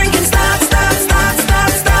 Let the drinking start, start, start,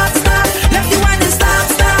 start, start, start. Let the whining start,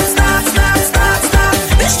 start, start, start, start, start.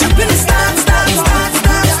 This jumping is start, start, start,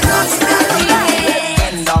 start, start, start.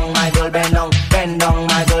 Bend down, my girl, bend down. Bend down,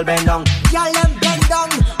 my girl, bend down. Y'all them bend down,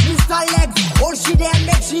 Mr. Legs. Oh, she there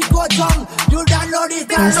make she go down. You don't know this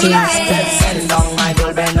girl. Bend down, my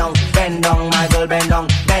girl, bend down. Bend down, my girl, bend down.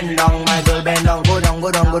 Bend down, my girl, bend down. Go down,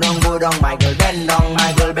 go down, go down, go down, my girl. Bend down,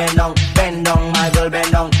 my girl, bend down. Bend down, my girl,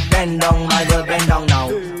 bend down. Bend down, my girl, bend down now.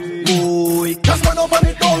 Boy, just run up on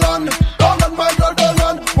it, don't run, my girl, don't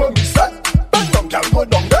run. When we set, bend down, girl, go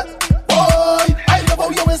down there. Boy, I love how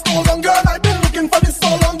you is so long, girl. I've been looking for this so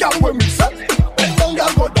long, girl. When we set, bend down,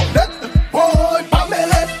 girl, go down there. Boy,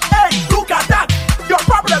 Pamela, Hey, look at that. Your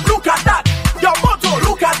problem, look at that. Your motto,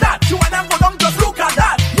 look at that. You and go down, just look at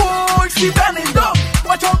that. Boy, she bending down.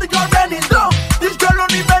 Watch all the girl bending down. This girl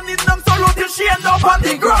only bending down solo till she end up on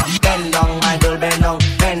the ground. Bend down, my girl, bend down.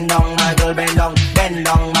 Bend down, my girl, bend down. Bend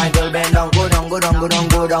down, my girl, bend down. Go down, go down, go down,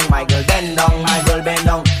 go down, my girl. Bend down, my girl, bend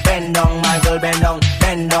down. Bend down, my girl, bend down.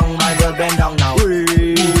 Bend down, my girl, bend down now.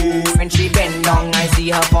 When she down, I see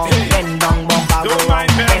her form. Bend down, bumper go round.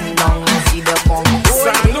 Bend down, I see the form. Bend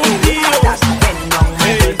down, my girl, bend down.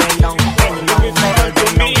 Bend down, my girl,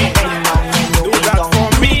 bend down. Bend down, I know Do it that down. for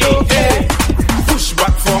me, hey. Push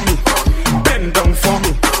back for me, bend down for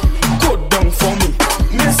me, go down for me.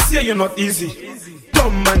 Me say you're not easy.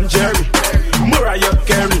 Tom and Jerry, Mariah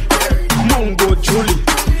Carey, Mongo Julie,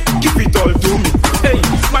 keep it all to me. Hey,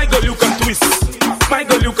 my girl you can twist, my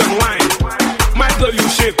girl you can whine, my girl you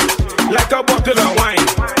shake like a bottle of wine.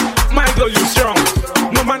 My girl you strong,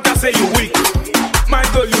 no man can say you weak. My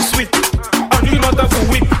girl you sweet, and you not have a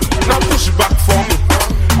weak. Now push back for me,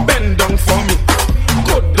 bend down for me,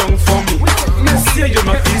 go down for me. Me say you're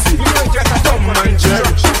not easy. Tom and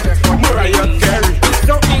Jerry, Mariah Carey,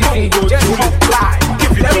 Mongo Julie,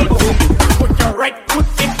 give it all to me. Put your right foot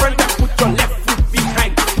in front and put your left foot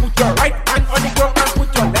behind. Put your right hand on the ground and put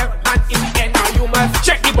your left hand in the air. Now you must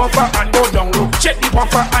check the bumper and go down low. Check the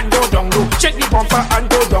bumper and go down low. Check the bumper and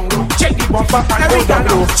go down low. Check the bumper and go down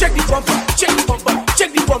low. Check the bumper, check the bumper, check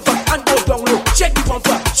the bumper and go down low. Check the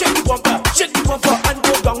bumper, check the bumper, check the bumper and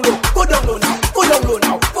go down low. Go down low now, go down low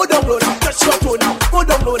now, go down low now. Touch your toe now, go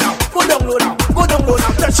down low now, go down low now, go down low now.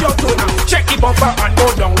 Touch your toe now. Check the bumper and go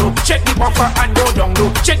down low. Check the bumper and go down low.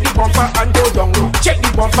 Check the bumper and go down low. Check the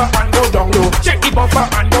bumper and go down low. Check the bumper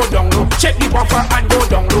and go down low. Check the bumper and go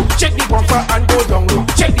down low. Check the bumper and go down low.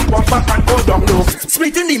 Check the bumper and go down low.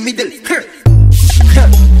 Split in the middle.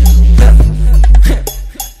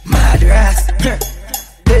 Madras.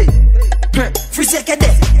 Hey. Free second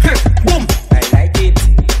there. Boom. I like it.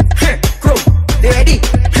 Crow. They ready?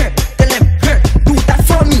 Tell them. Do that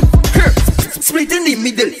for me. Split in the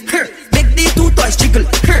middle. Make the two toys jiggle.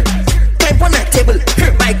 Climb on a table.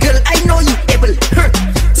 My girl, I know you able.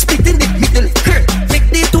 Split in the middle. Make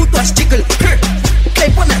the two toys jiggle.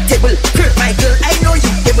 Climb on a table. My girl, I know you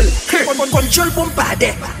able. Control bumper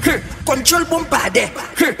there. Control bumper there.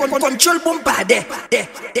 Control bumper there.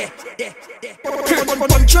 Control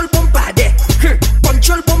bumper there.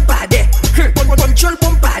 Control bumper there. Control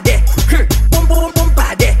bumper there.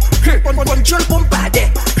 Bumper there. Control bumper there.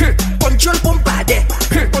 Control bumper there.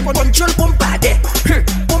 Control bumper there.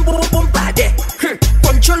 Bumper there.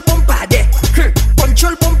 Control bumper there.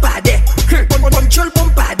 Control bumper there. Control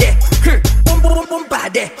bumper there. Bumper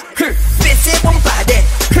there. PC bumper there.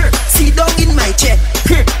 Sit down in my chair.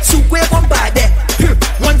 Sukwe bumper there.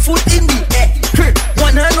 One foot in the air.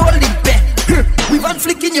 One hand holding pen. With one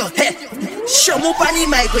flick in your hair. Shamu pani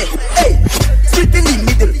my way. Hey, split in the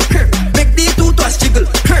middle. Make the two toes jiggle.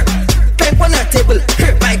 Climb on a table.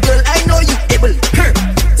 My girl, I know you able.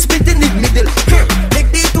 Split in the middle.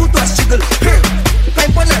 Make the two toes jiggle.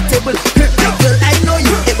 Climb on a table. My girl, I know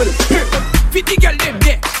you able. Fit the girl them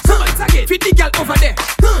there. Fit the girl over there.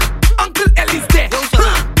 Uncle Ellie's there.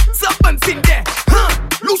 Serpents in there.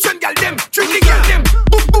 Lucian girl them. Treat the girl them.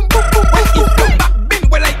 Boom boom boom boom. When you come back, bend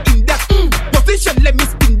well I in that position. Let me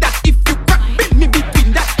spin that. If you crack, bend me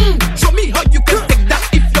between that. Show me how you can take that.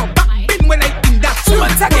 If you're back, bend well I in that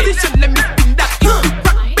position. Let me spin that. If you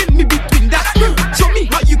crack, bend me between that. Show me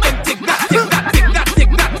how you can take that. Take that. Take that.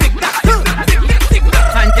 Take that. Take that. Take that.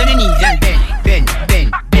 Hands on the knees and bend.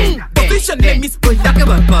 Position. Let me spin that.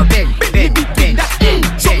 Bend.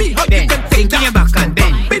 Show me how you can take Sink in your back and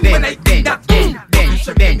bend. when I take that. Bend.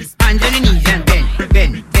 Hands on the knees and bend.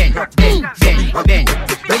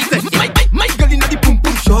 Ready, question. My girl inna the pum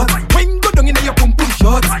pum shot. When go down inna your pum pum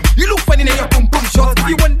shot, you look funny inna your pum pum shot. If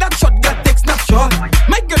you want that shot, girl, take snapshot.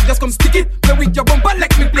 My girl just come stick it. Play with your bumper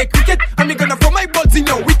like me play cricket. And me gonna throw my balls in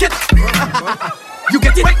your wicket. You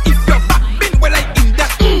get it? If you're back, bend well I in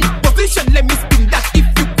that position. Let me spin that. If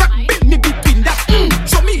you crack, bend me between that.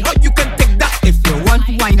 Show me how you can take that. If you want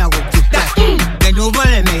to wine, I will give that. Bend over,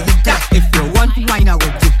 let me hit that. If you want to wine, I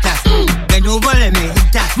will give that. Bend over, let me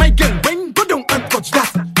hit that. My girl, when go down and touch that.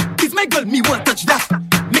 It's my girl, me want touch that.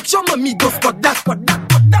 Make sure mommy go spot that.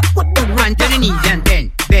 Hands to the knees and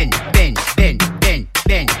bend.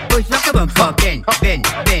 Push back a bumper, bend. Sink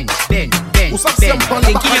in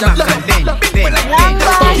your back and bend. Hands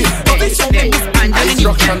to the knees and bend.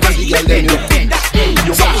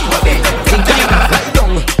 Sink in your back. Lie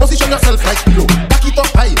down, position yourself like pillow. Back it up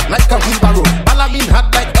high like a wheelbarrow. Balamin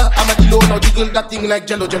hard like a armadillo. Now jiggle that thing like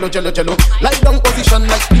jello. Lie down, position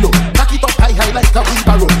like pillow. Back it up high like a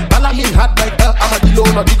wheelbarrow. Balamin hard like a armadillo.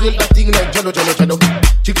 Now jiggle that thing like jello.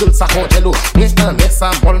 Jiggle ça con jello. Mets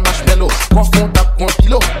ça molle marshmallow. Confond tape con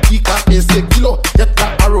kilo. Kika pèse kilo. Get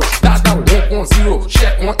that arrow. Dada 1.0.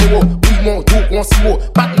 Check 1 euro. Oui mon 2.0.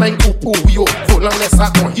 Batman ou yo. Volant laisse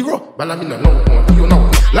ça con hero. Balamin non con yo now.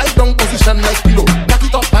 Lie down, position like pillow. Back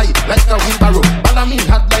it up high like a wheelbarrow. Balamin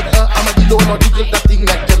hard like a armadillo. Now jiggle that thing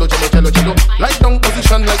like jello. Lie down,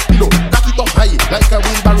 position like pillow. Back it up high high like a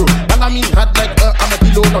wheelbarrow. And I mean hard like I'm a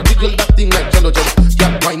pillow. Now jiggle that thing like jello jello.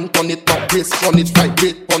 Girl, wine on it, now brace on it,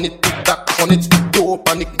 vibrate on it, tick tock on it. Don't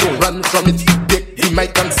panic, don't run from it. Take the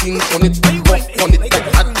mic and sing on it, rough on it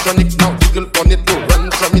like hot tonic. Now jiggle on it, don't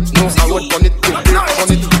run from it. No howard on it, don't break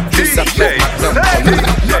on it. This a pure magnum on it.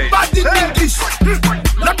 Not bad in English,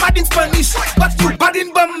 not bad in Spanish, but you bad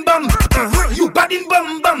in bum bum. You bad in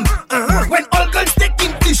bum bum. When all girls take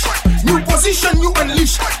English, new position you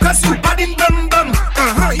unleash. Cause you bad in bum bum.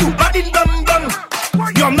 You bad in bum bum.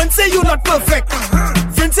 Your man say you not perfect.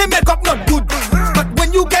 Friends say makeup not good. But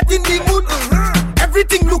when you get in the mood,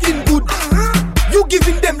 everything looking good. You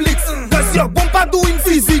giving them licks. Cause your bumper doing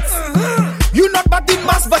physics. You not bad in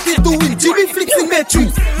mass but it's doing Jimmy flicks in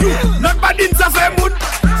Matrix. You not bad in Safari Moon.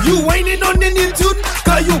 You whining on the new tune.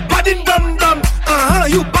 Cause you bad in bum bum.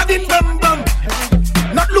 You bad in bum bum.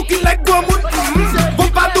 Not looking like Gomun.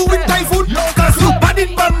 Bumper doing typhoon. Cause you bad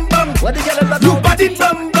in bum bum. You bad in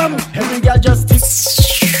bum bum. Every girl just tick.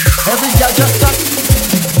 Every girl just tap.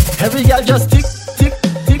 Every girl just tick, tick,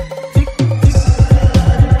 tick, tick, tick.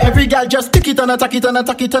 Every girl just tick it and attack it and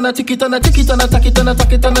attack it and attack it and attack it and attack it and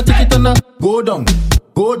attack it and attack it and go down,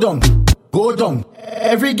 go down, go down.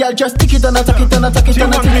 Every girl just tick it and attack it and attack it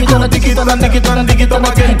and attack it and attack it and attack it and dig it and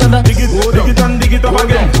attack it and dig it and dig it up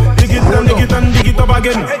again. Dig it and dig it and dig it up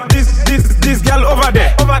again. This girl over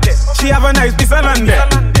there, she have a nice piece of land there.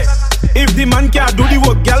 If the man can't do the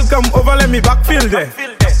work, girl come over, let me backfill there.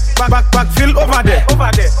 Backfill over there.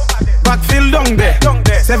 Backfill down there.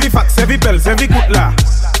 Sevi fax, sevi pel, sevi kutla.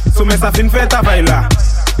 So me sa fin feta baila.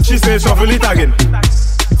 She say shuffle it again.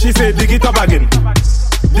 She say dig it up again.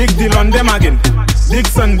 Dig the land them again. Dig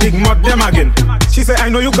sun, dig mud them again. She say I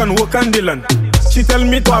know you can work on the land. She tell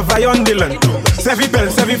me to have I on the land. Sevi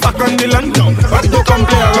pel, sevi fax on the land. But to come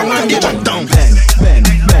play around on the land.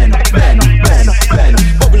 Ben.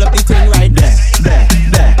 Bubble up the thing right there.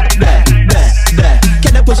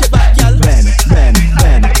 Can I push it back, y'all? Ben.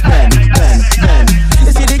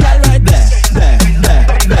 You see the girl right there.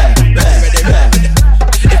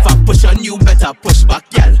 If I push on you, better push back,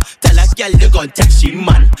 y'all. Tell a girl you gon' text she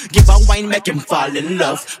man. Give a wine, make him fall in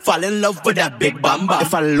love with that big bamba.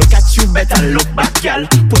 If I look at you, better look back, y'all.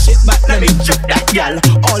 Push it back, let me choke that, y'all.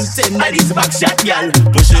 All 10 ladies back shot, y'all.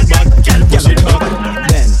 Push it back, y'all, push it back.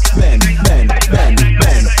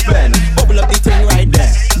 Ben. Bubble up the thing right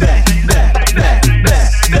there.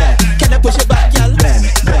 Can I push it back, y'all? Ben. You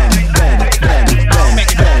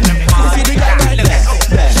see the guy right there.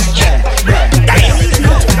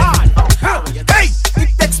 Hey! It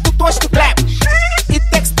takes two toes to clap. It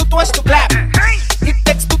takes two toes to clap. It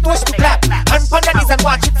takes two toes to clap. And pon the knees and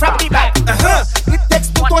watch it from the back. It takes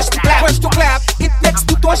two toes to clap. It takes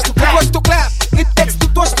two toes to clap. It takes two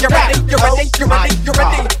toes to clap. You're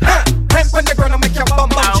ready. Ramp on the ground and make your bum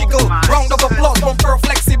jiggle. Round of applause, bumper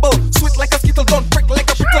flexible. Sweet like a skittle, don't prick like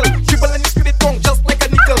a pickle. Dribble and you spin it wrong just like a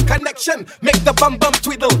nickel. Connection, make the bum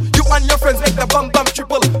twiddle. You and your friends make the bum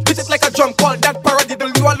triple. Beat it like a drum, call that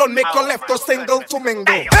paradiddle. You alone make your left or single to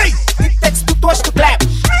mingle. Hey! It takes two toes to clap.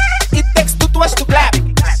 It takes two toes to clap.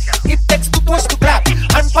 It takes two toes to clap.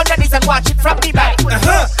 And pon the knees and watch it from the back. It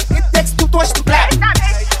takes two toes to clap.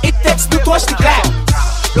 It takes two toes to clap.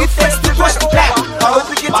 It takes two toes to clap.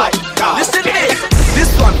 Listen this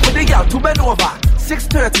one for the girl to bend over.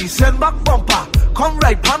 6:30, send back bumper. Come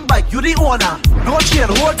right, pan bike, you the owner. No chain,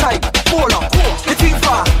 hold tight, hold up. The thing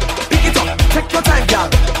far, pick it up. Take your time, girl.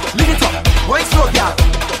 Lick it up, wine slow, girl.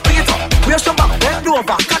 Bring it up, where's your back, bend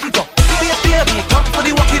over, cut it up. Baby, come for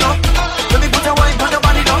the walking up. Let me put a wine on your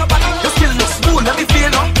body now. Your skin looks smooth, let me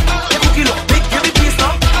feel up. Your cookie look big, give me peace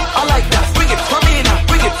now. I like that, bring it from me now.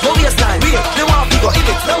 Bring it, no waistline, real. They want to go in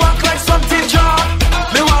it, they want like something, jar.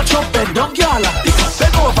 They want to bend down, girl.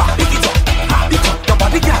 Bend over, pick it up. Pick up, your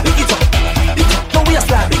body, girl. Pick it up. Pick up, no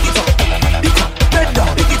waistline, pick it up. Pick up, bend down,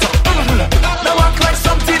 pick it up. They want like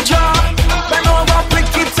something, jar. Bend over,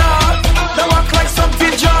 pick it up. They want like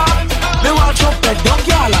something, jar. They want to bend down,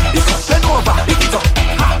 girl. Pick up, bend over, pick it up.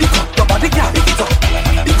 Pick up, your body, girl. Pick it up.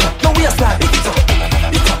 Pick up, no waistline, pick it up.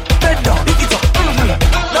 Pick up, bend down, pick it up.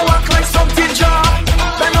 They want like something, jar.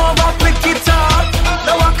 Bend over, pick it up.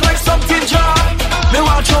 They want like something, jar. They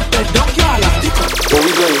want to bend down, girl. Where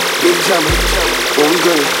we going? Big jam. Where we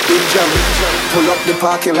going? Big jam. Pull up the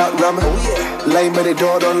parking lot, ram. Line by the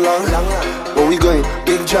door, don't long. Where we going?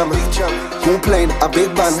 Big jam. Who playing? A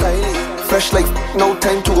big band. Fresh like no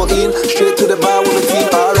time to go in. Straight to the bar with the team.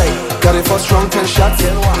 Alright, got it for strong 10 shots.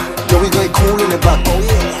 Yo, we going cool in the back.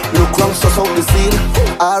 Look wrong, so out the scene.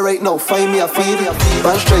 Alright, now find me a feed.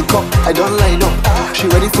 Band straight up, I don't line up. She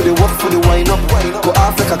ready for the walk, for the wind up. Go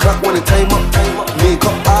off like a clock when the time up. Make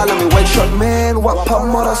up all of me white shot, man. What pop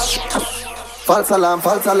mother?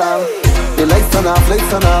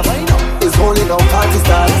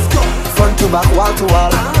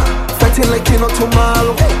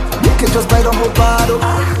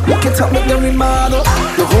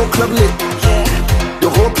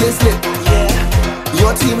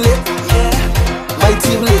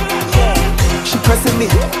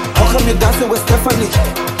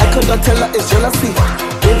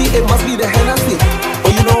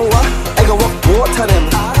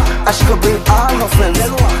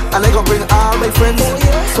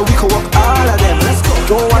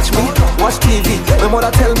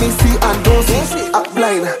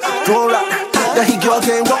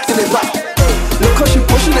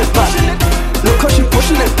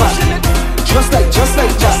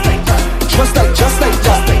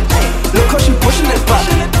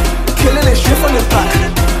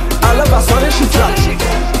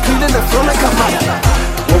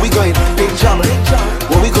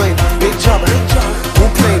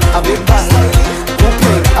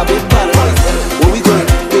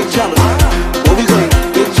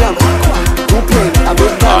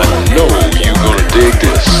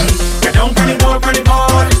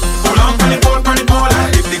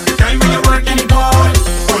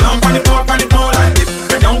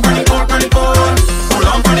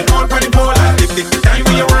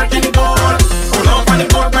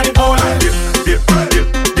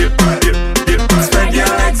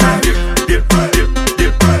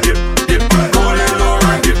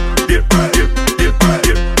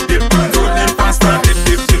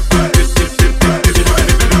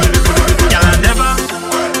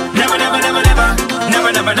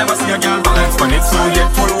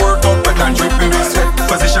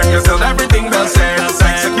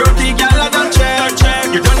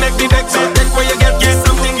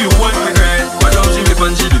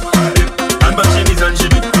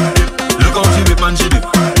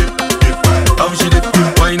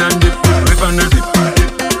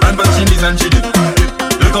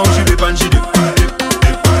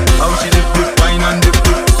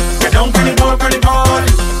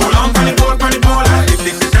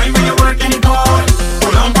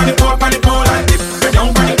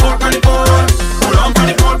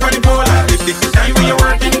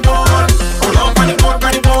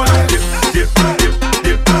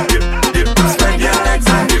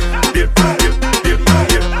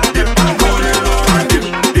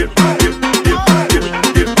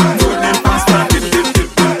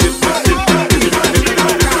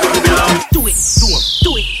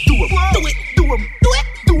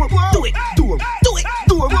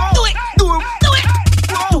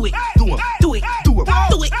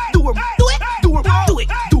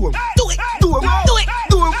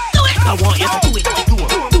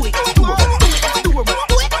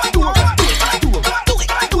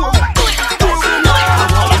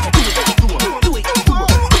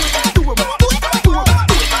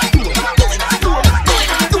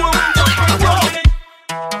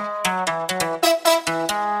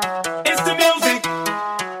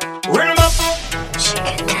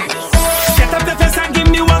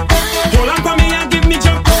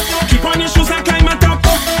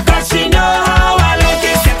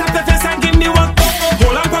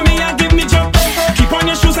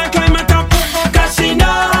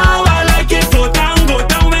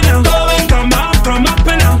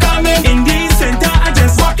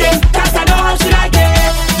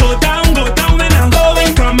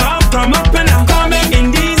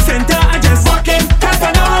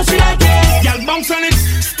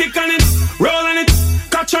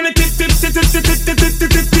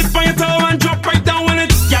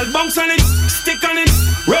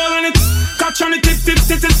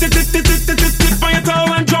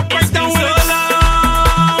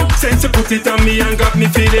 It on me and got me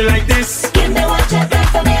feeling like this. Give me what you got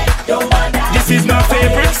for me, don't bother. This is my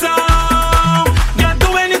favorite song. You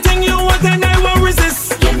do anything you want and I won't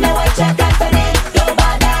resist. Give me what you got for me, don't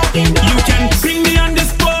bother. Give me you can ping me on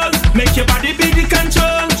this pole, make your body be the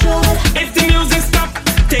control. If the music stop,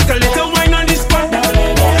 take a little wine on this spot. Look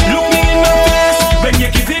me in my face when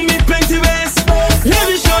you're giving me plenty ways. Let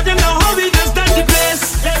me show them now how we just done the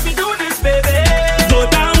place. Let me do this, baby. Go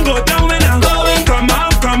down when I'm going. Come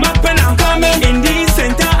up and I'm coming in the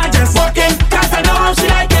center. I just walking, cause I know how she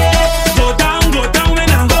like it. Go down when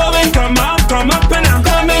I'm going. Come up and I'm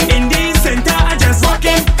coming in the center. I just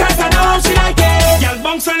walking, cause I know how she like it. Y'all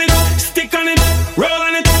bounce on it, stick on it, roll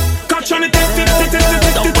on it, catch on it, tip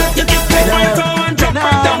on your toe and drop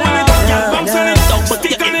right down on it. Y'all bounce on it,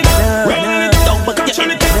 stick on it, roll on it, catch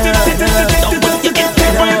on it, tip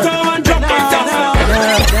on your toe and drop right down on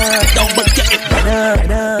it. Don't forget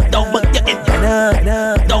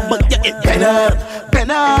it. it bend up,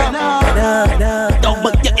 bend up, bend up, bend up. Don't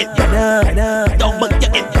buck your it bend up, bend up. Don't buck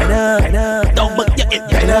your it bend up, bend up. Don't buck your it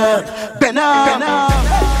bend up, bend up, bend up.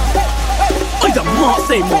 Oh, the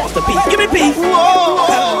masterpiece, give me peace.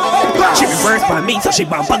 She reversed by me, so she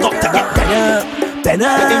bump I got to get bend up, bend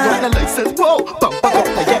up. Ain't got no license, whoa, bump I got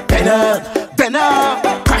to get bend up, bend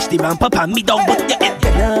up. Crash the bumper pan me, don't buck your it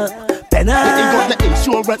bend up. Bend up. Ain't got the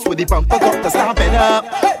insurance with the bumper, got the star. Bend up,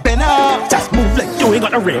 bend up. Just move like you ain't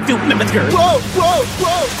got a rear view limits, girl. Whoa, whoa,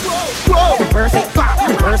 whoa, whoa, whoa. Reverse it, bop,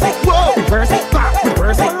 reverse it, whoa. Reverse it, bop,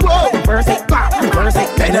 reverse it, whoa. Reverse it, bop, reverse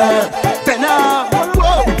it. Bend up, bend up,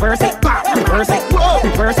 whoa. Reverse it, bop, reverse it, whoa.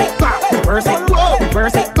 Reverse it, bop, reverse it, whoa.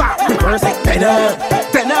 Reverse it, bop, reverse it. Bend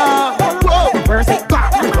up, whoa. Reverse it,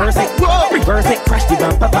 bop, reverse it, whoa. Reverse it, crash the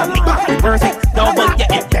bumper, bop, reverse it. Don't bug your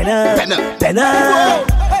it, bend up, bend up, bend up.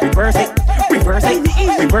 Reverse it, reverse it,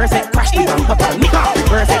 reverse it, crash the bumper, pop,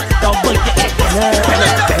 reverse it, don't bug your it, bend up.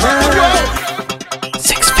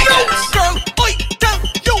 6 figures. Girl, oi, down,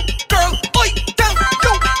 you, girl, oi, down,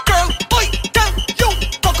 you, girl, oi, down, you.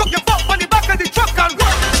 Fuck up your butt on the back of the truck and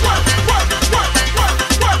work, work, work, work, work,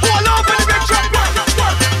 work. All over the big truck, work,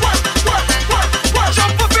 work, work, work, work, work.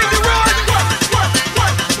 Jump up in the road, work, work,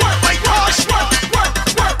 work, work. My gosh, work, work,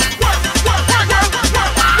 work, work, work, work,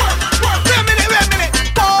 work, work. Wait a minute,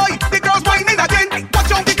 boy, the girls whining again.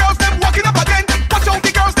 Watch out the girls them walking up again. Watch out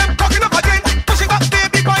the girls them talking up again. Push it back,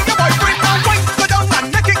 baby, find your boyfriend. Now wine, go down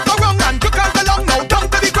and make it go wrong and you can't go long. Now down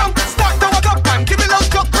to the ground, start to walk up and give it loud,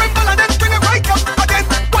 jump, tremble and then bring it right up again.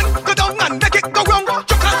 Wine, go down and make it go wrong.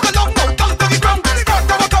 You can't go long. Now down to the ground, start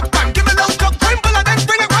to walk up and give it loud, jump, tremble and then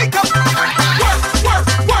bring it right up. Work, work,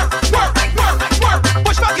 work, work, work, work.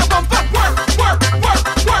 Push back your bumper. Work, work, work,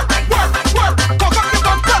 work, work, work. Cock up your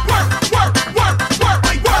bumper. Work, work, work, work,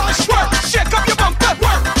 work, work. Shake up your bumper.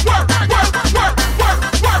 Work, work, work, work, work,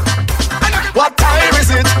 work. What time is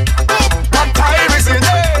it? What time is it?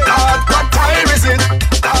 Lord, what time is it?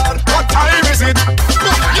 Lord, what time is it?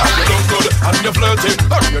 Yeah, you look good and you're flirty,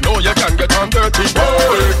 and you know you can get on dirty.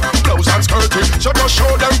 Boy, blouse and skirty, so just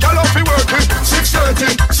show them gal off you working.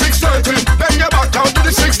 6:30, 6:30, then you back down to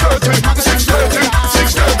the 6:30, 6:30,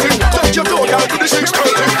 6:30. Touch your toe down to the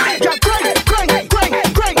 6:30. Yeah, grind, grind, grind,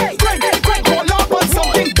 grind, grind, grind. Hold up on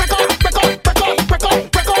something, break off, break off, break off, break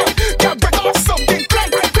off, break off. Yeah, break off something,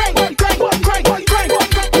 grind, grind, grind, grind, grind.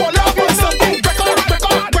 Hold up on something, break off, break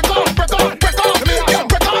off, break off, break off, break off. Yeah,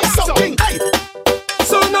 break off something. Hey,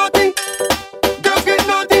 so naughty, girls get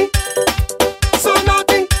naughty, so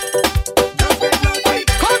naughty. Girls get naughty.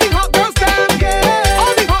 All the hot girls them, yeah.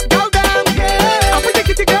 All the hot girls them, yeah. I'm pretty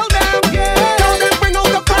kitty girl them, yeah. Tell them bring out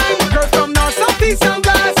the prime. Girls from north, south, east and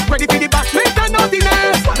west, ready for the bashment and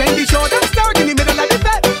naughtiness. When the show them start in the middle of the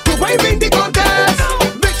bed, who will win the contest?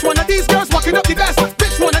 Which one of these girls walking up the best?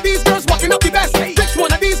 Which one of these girls walking up the best? Which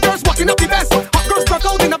one of these girls walking up the best? Hot girls broke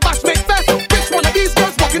out in a bashment fest. Which one of these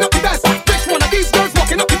girls walking up the best? Which one of these girls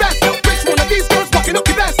walking up the best? Which one of these girls walking up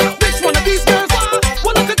the best? Which one of these girls?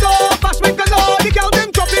 One of the door, bashment galore. The girl them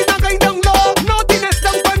dropping and going down low. Naughtiness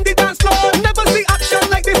down on the dance floor. Never see action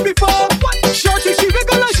like this before. Shorty she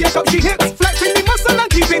wiggle and shake up she hips, flexing the muscle and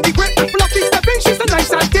keeping the grip. Fluffy stepping, she's a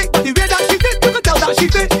nice and thick. The way that she fit, you can tell that she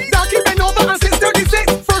fit. Darky bend over and since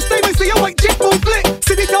 36. First time I see a white chick move flick.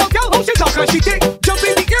 See the tall girl how she talk and she tick. Jump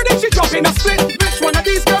in the ear then she drop in a split. Which one of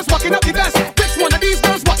these girls walking up the best? Which one of these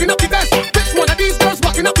girls walking up the best? Which one of these girls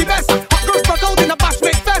walking up the best? Hot girls broke out in a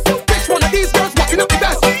bashment fest. Which one of these girls walking up the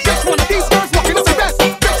best? Which one of these girls walking up the best?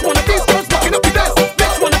 Which one of these girls walking up the best?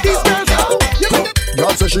 Which one of these girls?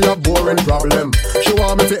 God say she a boring problem. She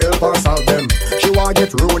want me to help her solve them. She want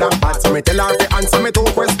get rude and bad, so me tell her to answer me two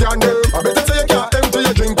questions them. I better say you can't empty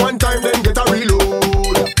your drink one time, then get a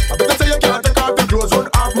reload. I better say you can't take off your clothes, run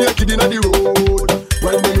half naked inna the road.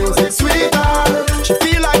 When the music sweeter, she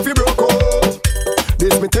feel like she broke out.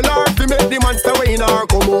 This me tell her to make the monster way in her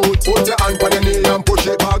come out. Put your hand on your knee and push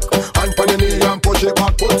it back. Hand on your knee and push it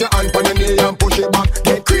back. Put your hand on your knee and push it back.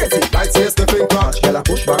 Get crazy like say Stephen Crash. Girl a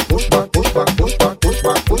push back, push back, push back, push back, push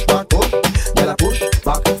back, push back, push. Girl a push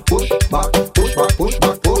back, push back, push back, push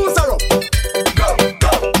back, push. Who's her up? Go,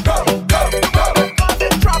 go, go, go, go.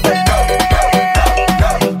 Traffic. Go, go, go,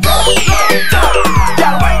 go, go.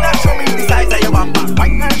 Girl, why not show me the size of your bumper? Why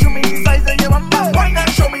not show me the size of your bumper? Why not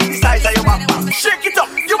show me the size of your bumper? Shake it up,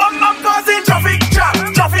 your bumper causing traffic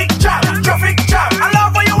jam, traffic jam, traffic jam. I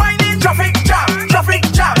love how you whining, traffic jam, traffic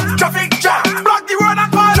jam, traffic jam. Block the road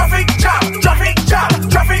and call traffic jam, traffic jam,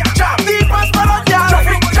 traffic jam.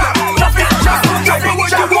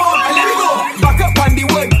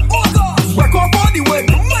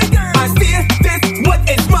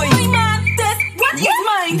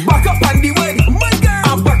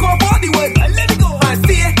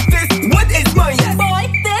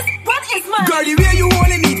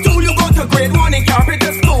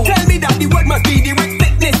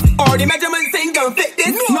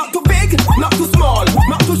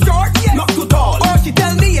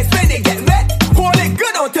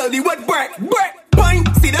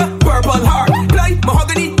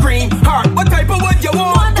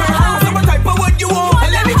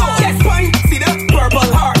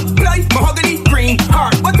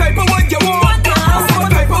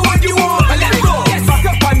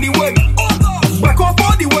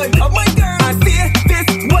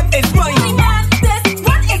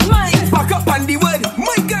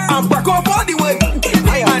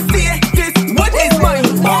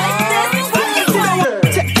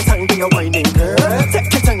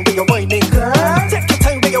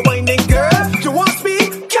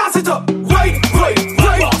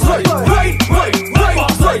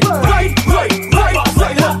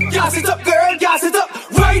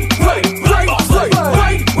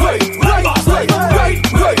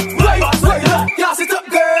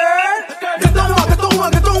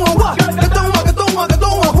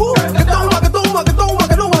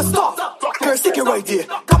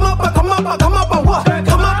 come up and what?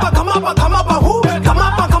 Come up and who? Come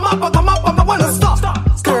up and I wanna stop.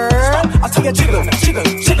 Girl, I'll tell you jiggle, jiggle,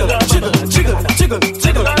 jiggle, jiggle, jiggle, jiggle, jiggle,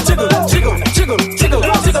 jiggle, jiggle, jiggle, jiggle, jiggle.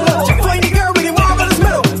 Find the girl with the marvelous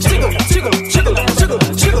middle. Jiggle, jiggle, jiggle, jiggle,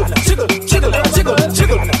 jiggle, jiggle, jiggle, jiggle,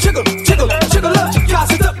 jiggle, jiggle, jiggle, jiggle.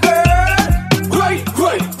 Gas it up, girl. Right.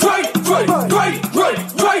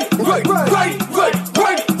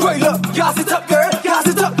 Look, gas it up, girl.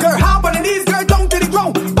 How about the knees, girl? Don't get it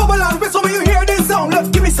wrong. Bubble and whistle when you hear this song.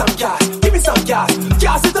 Look, give me some gas. Gas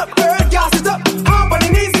it up, girl. Gas it up. How about the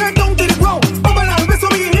knees, girl? Don't get it wrong. Bubble and whistle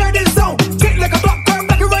when you hear this song. Kick like a block, girl.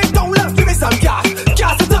 Back it right down. Look, give me some gas.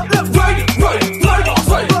 Gas it up. Look, right. Look,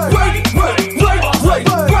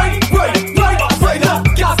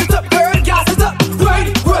 gas it up, girl. Gas it up.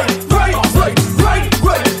 Right.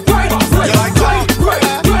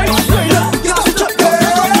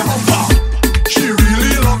 She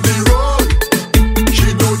really love the road.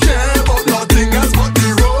 She don't care about nothing else but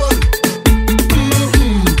the road.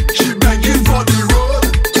 She begging for the road.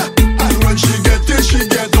 And when she get it, she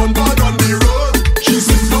get on bad on the road. She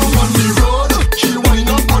sit down on the road. She wind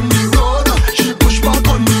up on the road. She push back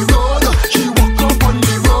on the road. She walk up on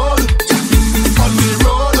the road. On the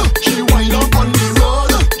road. She wind up on the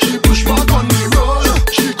road. She push back on the road.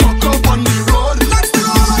 She cock up on the road. That's the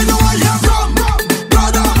all I know I hear from brother.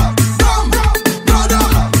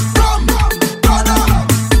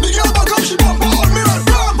 The girl back up, she bump on me right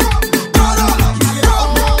from brother.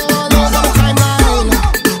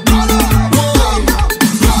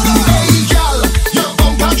 Hey, girl, your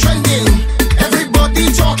bumper trending. Everybody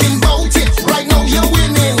talking about it. Right now you're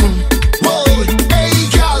winning. Whoa, hey,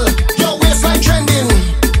 girl, your waistline trending.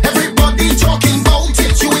 Everybody talking about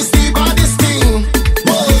it. You is the baddest thing.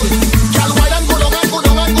 Whoa, girl, why don't go down and go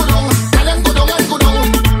down and go down? Girl, and go down and go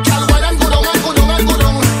down. Girl, why don't go down and go down and go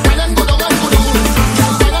down? Girl, and go down and go down.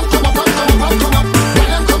 Girl, why don't come up and come up and come up?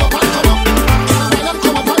 Girl, and come up and come up. Girl, why don't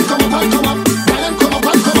come up and come up and come up? Girl, and come up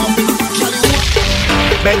and come up. Girl,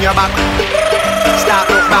 Bend your back, start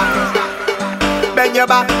look back. Bend your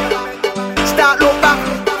back, start look back.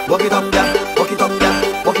 Walk it up, girl. Walk it up, girl.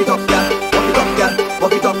 Walk it up, girl. Walk it up, girl.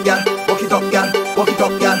 Walk it up, girl. Walk it up, girl. Walk it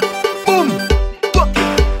up, girl. Boom. Walk it,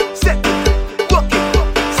 set it. Walk it,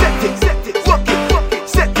 set it, set it. Walk it,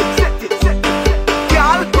 set it, set it, set it.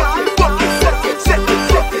 Girl, walk it, set it, set it,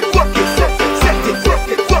 set it. Walk it, set it, set it, set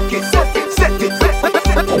it. Walk it, set it, set it.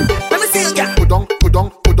 Let me see you, girl.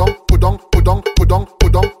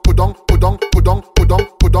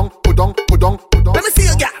 Let me see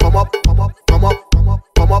you, girl. Come up.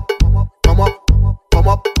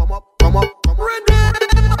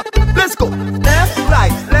 Let's go. Left,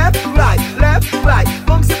 right.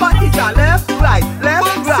 Bouncy body, girl.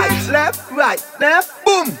 Left.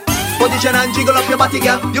 Boom. Position and jiggle up your body,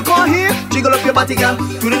 girl. You can't hear? Jiggle up your body, girl.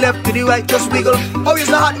 To the left, to the right, just wiggle. Oh, it's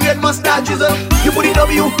the hot weird mustache drizzle. You put the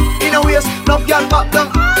W in a waist. Love girl pop down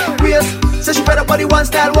waist. Say she better body one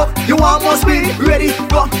style walk. You want more speed? Ready?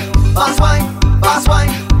 Go. Fast wine. Faster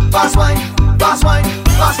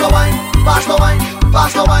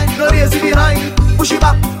wine. No lazy behind. Push it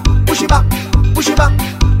back.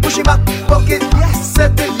 Bucket, yes,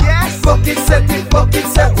 set it, yes. Bucket, set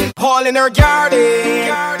it. All in her garden.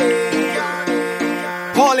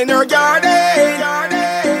 All in her garden.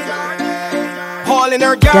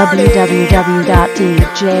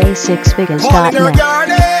 www.dj6figures.net. All in her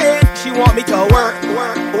garden. She want me to work.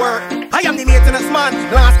 I am the maintenance man,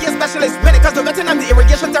 last year specialist. When it comes to vetting, I'm the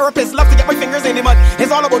irrigation therapist. Love to get my fingers in the mud.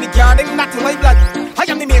 It's all about the garden, not to my blood. I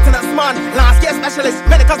am the maintenance man, last year specialist.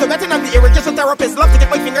 When it comes to vetting, I'm the irrigation therapist. Love to get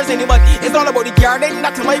my fingers in the mud. It's all about the garden,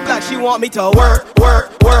 not to my blood. She want me to work.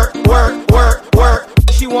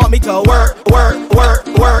 She want me to work.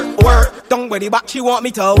 Don't worry back, she want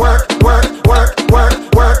me to work.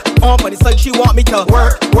 On for the side, she want me to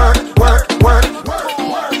work.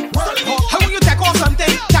 How will you take off something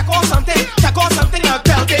and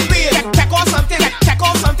belt it, babe? Take off something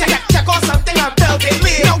and belt it,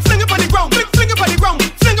 babe. Now fling it on the ground, girl. Look, fling it on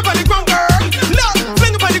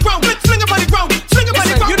the ground.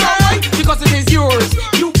 You know why? Because it is yours.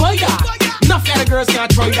 You buy that. Enough other girls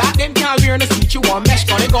can't try that. Them can't wear in the seat you want mesh.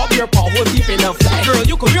 Gonna go up your paw hole deep enough. Girl,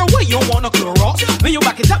 you come your way, you don't want no Clorox. When you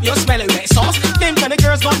back it up, you smell it wet sauce. Them kind of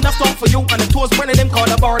girls got enough talk for you, and the toes burning them call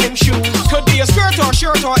about them shoes. Could be a skirt or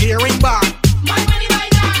shirt or earring bar. My money by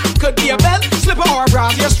that. Could be a belt, slipper or a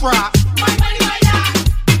brassiere strap. My money by that.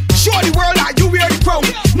 Show the world that you wear the crown.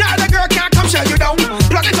 Now the girl can't come shut you down.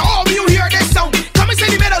 Plug it to all when you hear this sound. Come and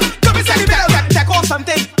say the middle.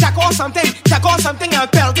 Take off something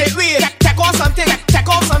and belt it with. Take off something and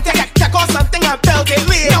belt it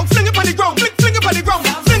with. Now fling it on the ground, fling it on the ground,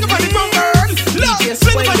 girl. Look,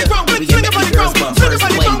 fling it on the the ground, we can make the girls bump first.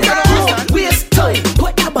 Wind up. Waste time.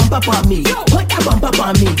 Put that bump up on me. Put that bump up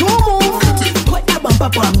on me. Don't move. Put that bump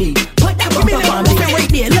up on me. Put that bump up on me. Right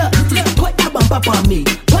there, look. Put that bump up on me.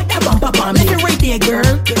 Put that bump up on me. Right there,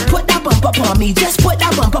 girl. Put that bump up on me. Just put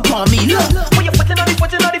that bump up on me. Look. When you putting on the ear.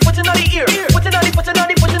 Putting on the ear.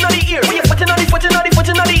 When you putting on the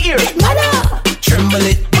ear. Mother. Tremble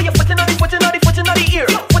it. When you putting on the ear. Putting on the ear.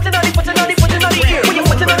 When you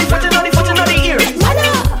putting on the ear.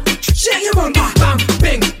 Mother. Shake your bumper. Bam,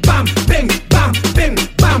 bing, bam, bing, bam, bing,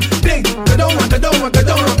 bam, bing. Go down,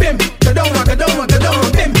 bim. Go down,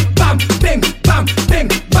 bim. Bam, bing, bam, bing,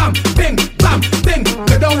 bam, bing, bam, bing.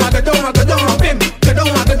 Go down, bim. Go down,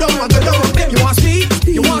 bim. You want speed?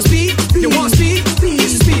 You want speed? You want speed?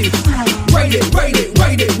 Speed. Ride it.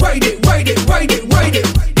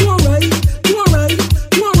 You alright?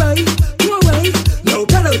 No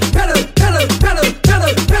pedal.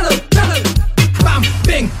 Bam,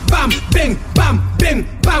 bing, bam, bing, bam, bing,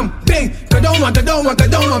 bam, bing. Go down,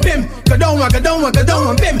 bim. Go down,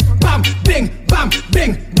 bim. Bam, bing, bam,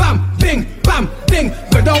 bing, bam, bing, bam, bing.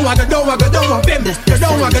 Go down, bim. Go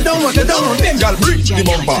down, bim. Girl, bring the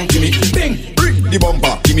bumper, give me. Bing. Bring the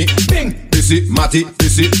bumper, give me. Bing. Pissy, Matty,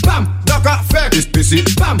 pissy. Bam. Duck a fair is pissy.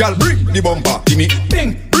 Bam. Girl, bring the bumper, give me.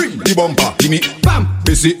 Bing. Bring the bumper, give me. Bam.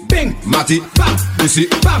 Pissy, Bing. Matty, Bam. pissy,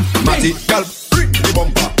 Bam. Matty. Girl, bring the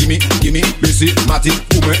bumper, give me. Pissy, Matty,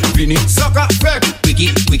 ume, fini. Sucker, fake, wiki.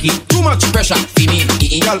 Too much pressure, fini.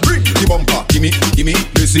 Girl, bring the bumper, give me.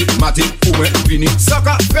 Pissy, Matty, ume, fini.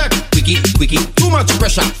 Sucker, fake, wiki. Too much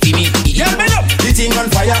pressure, fini. Girl, bend up. The thing on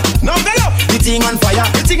fire. Now get up. The thing on fire.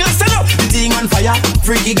 The thing on stand up. The thing on fire.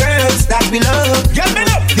 Freaky girls that we love. Girl, bend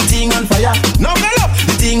up. The thing on fire. Now get up.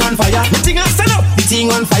 The thing on fire. The thing on stand up. The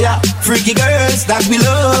thing on fire. Freaky girls that we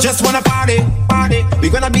love. Just wanna party. We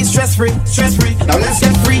gonna be stress free. Now let's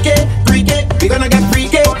get freaky. We gonna get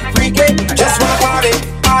freaky. Just wanna party.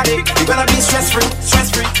 We gonna be stress free.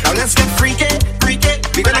 Now let's get freaky.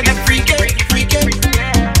 We gonna get freaky.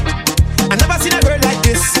 I never seen a girl like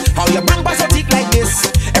this. How your bumper so thick like this?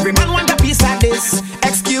 Every man want a piece like this.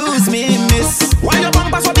 Excuse me, miss. Why your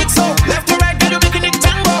bumper so thick so? Left to right, girl, you making it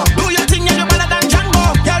tango. Do your thing and you're better than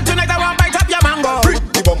Django. Girl, tonight I want bite up your mango. Bring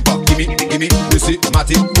the bumper, gimme. Pissy,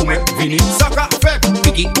 Matty, ume, fini. Sucker, fake,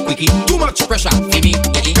 wiki. Too much pressure, fini.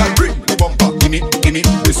 Girl, bring the bumper, gimme.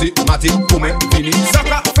 Pissy, Matty, ume, fini.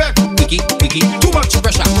 Sucker, fake, wiki. Too much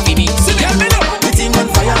pressure, fini. Girl, bend up. The thing on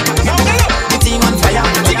fire. Now get up. The thing on fire.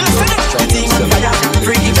 The thing on stand up. The thing on fire.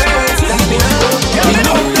 Freaky girls that we love. Girl, bend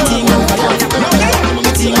up. The thing on fire. Now get up.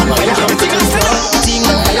 The thing on fire. The thing on stand up. The thing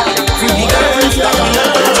on fire. Freaky girls that we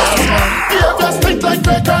love. Behavior stink like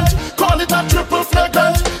vacant. Call it a triple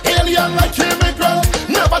flagrant. Alien like immigrant.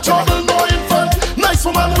 Never trouble, no infant. Nice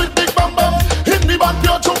woman with big bam bam. Hit me back,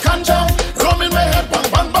 pure choke and jam. Rum in my head,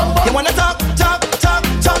 bang. You wanna talk,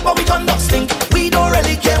 but we conduct stink. We don't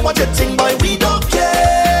really care what you think, boy. We don't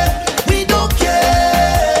care.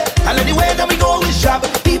 And anywhere that we go is job.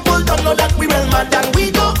 People don't know that we real mad and we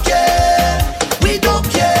don't care.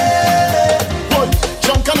 Boy,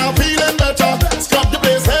 drunk and I'm feeling better. Scrap the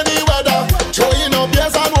place any weather. Throwing up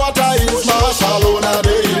beers and water is martial on a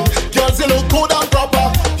day. Girls, you look good and proper.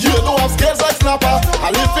 You do have skills like snapper. I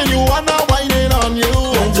live in you and I'm whining on you.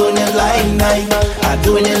 I'm doing it like Nike. I'm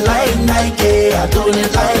doing it like Nike. I'm doing it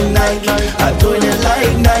like Nike. I'm doing it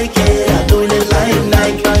like Nike. I'm doing it like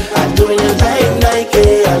Nike. I'm doing it like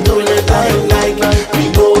Nike. I'm doing it like Nike. We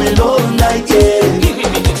going all night,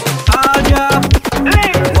 yeah. All job,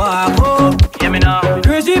 walk out, hear me now.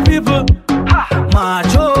 Crazy people,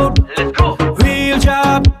 march out. Let's go. Real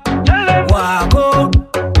job, walk out.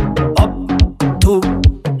 Up, 2,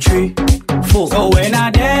 3, 4. So when I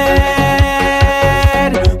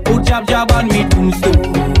dead, put job on me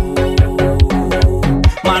tombstone.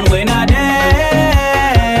 Man, when I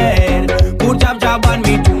dead, put job on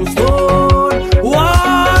me tombstone.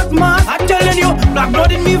 What man? I'm telling you, black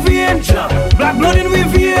blood in me vein, black blood in me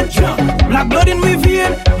vein, black blood in me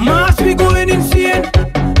vein. Mass we going insane.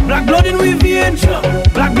 Black blood in me vein,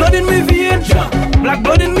 black blood in me vein, black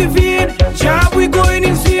blood in me vein. Job we going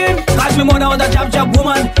insane. Cause me mother was a job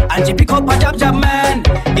woman, and she pick up a job man.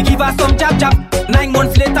 He give her some job. 9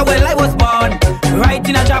 months later, well I was born, right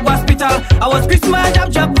in a job hospital. I was Christmas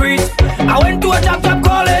job priest. I went to a job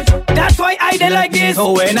college. That's why I did like this.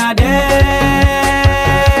 So when I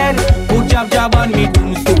dead, put job on me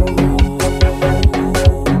tombstone.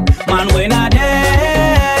 Man, when I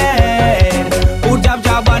dead, put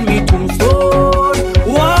job on me tombstone.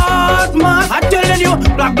 What man? I'm telling you,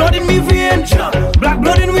 black blood in me vein, black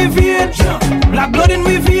blood in me vein, black blood in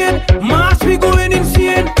me vein. Mass we going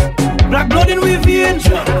insane. Black blood in me vein,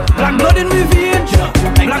 black blood in me vein,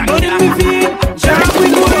 black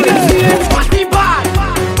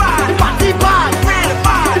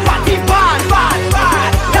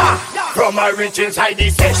reach inside the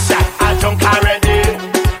session, I drunk already.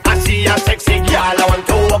 I see a sexy girl, I want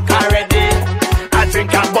to walk already. I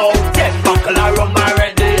drink about 10 buckle of rum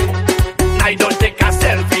already. I don't take a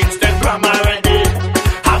selfie, Instagram already.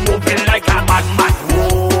 I'm moving like a madman.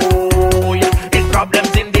 Whoa, yeah. It's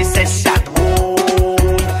problems in the session. Whoa,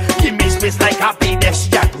 give me space like a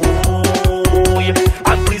pedestrian. Whoa, yeah.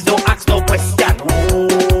 And please don't ask no question.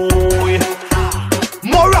 Whoa, yeah.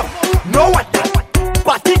 More up, no water.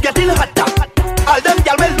 Party getting hotter. All them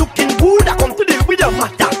girls well looking good. I come to deal with the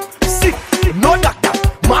matter. Sick, no doctor.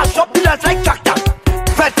 Mash up the dance like tractor.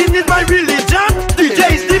 Fighting is my religion.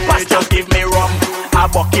 DJ is the pastor. Just give me rum, a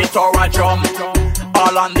bucket or a drum.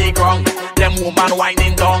 All on the ground. Them woman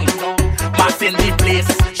whining down. Bass in the place.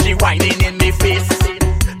 She whining in me face.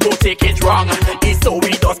 Don't take it wrong. It's so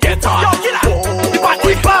we just get on. Yo, the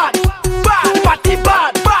party bad, bad. The party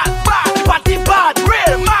bad, bad, bad. The party bad,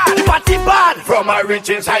 real mad. The party bad. From a rich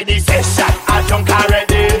inside the session, I drunk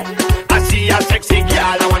already. I see a sexy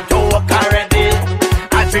girl, I want to walk already.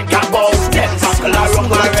 I drink about 10 buckle of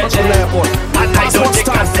rum already. And I don't take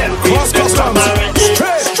a selfie, Instagram already.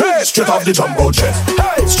 Straight off the jumbo jet.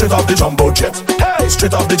 Hey, straight off the jumbo jet. Hey,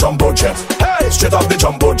 straight off the jumbo jet. Hey, straight off the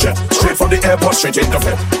jumbo jet. Straight from the airport, straight in the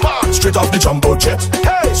vet. Straight off the jumbo jet.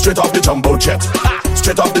 Hey, straight off the jumbo jet.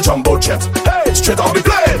 Straight off the jumbo jet. Hey, straight off the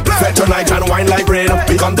plane. Fed tonight and wine like rain.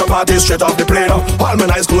 We come to party straight off the plane. All my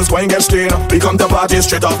nice clothes going get stained. We come to party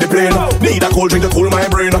straight off the plane. Need a cold drink to cool my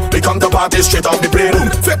brain. We come to party straight off the plane.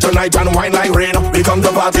 Fed tonight and wine like rain. We come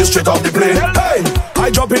to party straight off the plane. Hey, I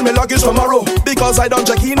drop in my luggage tomorrow because I don't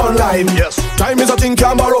check in online. Yes, time is a thing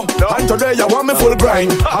tomorrow. And today you want me full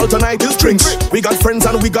grind. All tonight is drinks. We got friends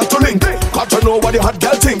and we got to link. Got to know what the hot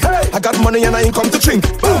girl think. I got money and I ain't come to drink.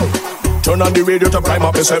 Turn on the radio to prime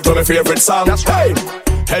up yourself to my favorite song. Hey,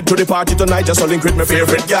 head to the party tonight just to link with my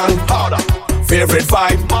favorite gang. Harder, favorite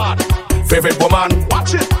vibe, mad, favorite woman.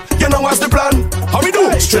 Watch it. You know what's the plan? How we do?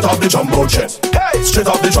 Straight off the jumbo jet. Hey, straight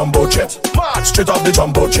off the jumbo jet. Mad, straight off the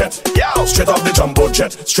jumbo jet. Yeah, straight off the jumbo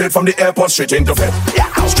jet. Straight from the airport, straight into bed.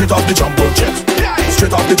 Yeah, straight off the jumbo jet.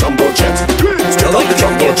 Straight off the jumbo jet. Straight off the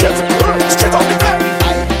jumbo jet. Straight off the bed.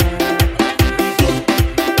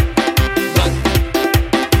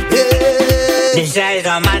 This is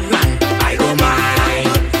a madman. I don't mind.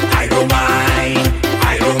 I don't mind.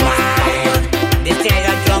 I don't mind. This is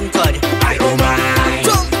a drunkard. I don't mind.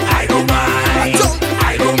 I don't mind.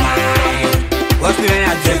 I don't mind. What's me when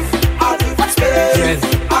I drift? Drift.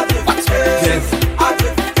 Drift.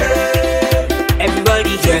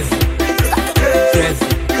 Everybody drift. Drift.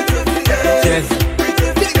 Drift.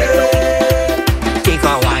 Take a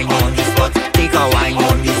wine on the spot. Take a wine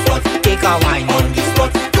on the spot. Take a wine on the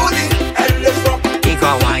spot. Take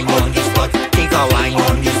a wine on the spot. Take a wine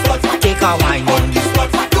on the spot. Take a wine on the spot.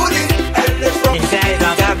 Inside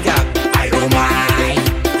a gap gap. I don't mind.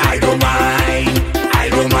 I don't mind. I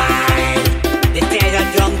don't mind. This is a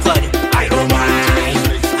drunkard. I don't mind.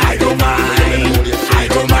 I don't mind. I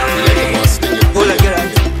don't mind. Hold on, get on.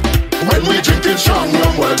 When we drinking strong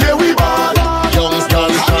rum, well, there we bad.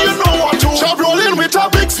 Youngsters, and you know what to. Job rolling with a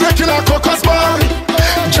big snake in a crocus bar.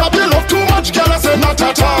 Job you love too much, girl, I said not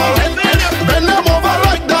at all. Bend them over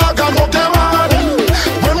like dog and hug them hard.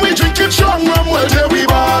 When we drinking strong rum, well, there we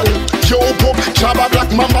bad. Yo, pop, Jabba black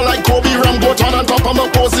mamba like Kobe Rambo, turn on top of my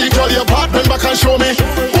posy. Girl, your part, bend back and show me.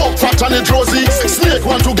 Walk fat and it rosy. Snake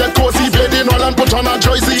want to get cozy, bathing all and put on a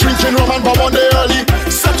jersey. Drinking rum and bomb on the early.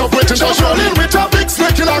 Set up waiting for rolling with a big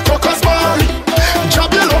snake in a crocus bar.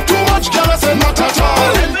 Job you love too much, girl, I said not at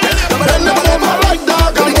all. Bend them over like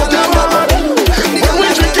dog and hug them hard. When we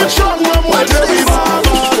drinking strong rum, well, there we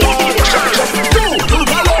bad.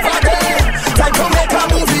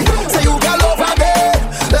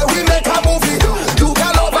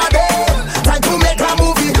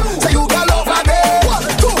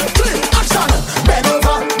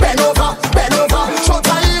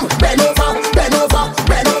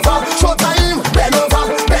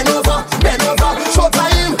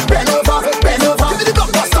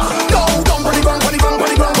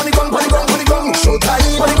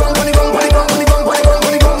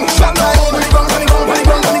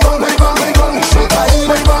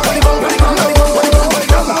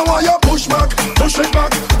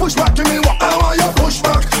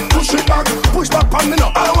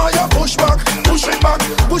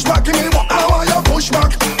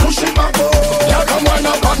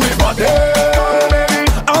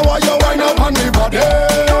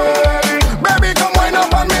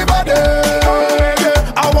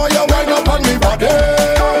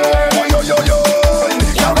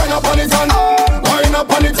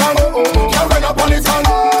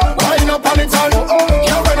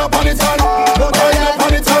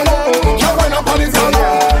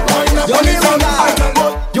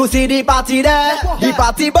 see the party there, the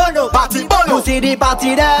party bono, party bono. You see the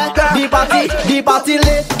party there, the party lit, the party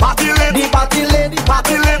lit, the party lit, the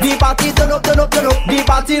party turn up, the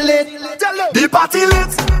party lit, the party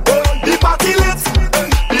lit, the party lit,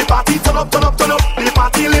 the party turn up, the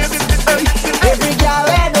party lit. Every girl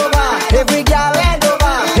hand over, every girl hand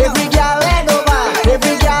over, every girl hand over,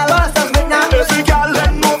 every girl wants to spin now. Every girl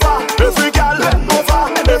hand over, every girl hand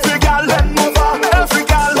over, every girl hand over, every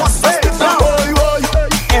girl wants to spin now.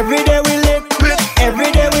 Every day we live,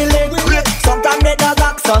 every day we live. Sometimes they don't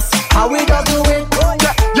ask us how we don't do it.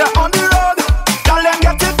 Yeah, on the road, girl them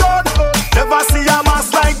get it done. Never see a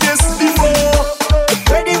mass like this before.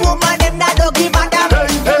 Where the woman them not don't give a damn.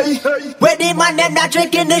 Where the man them not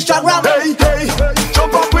drinking the strong rum.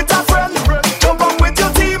 Jump up with a friend, jump up with your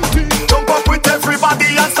team, jump up with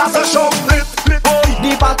everybody and start the show.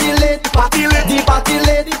 The party lit, party lit, the party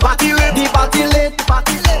lit, the party lit, the party lit, the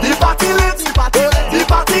party lit, the party lit, the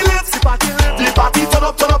party lit, the party turn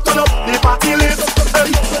up, the party lit.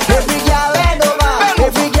 Every girl hand over,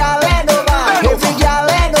 every girl hand over, every girl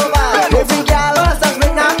hand over, every girl wants to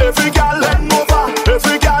spin now. Every girl hand over,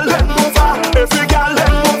 every girl hand over, every girl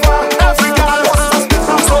hand over, every girl wants to spin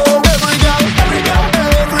now. So every girl, every girl,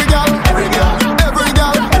 every girl, every girl, every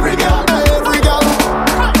girl, every girl, every girl,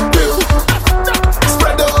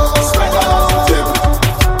 spread out, dip,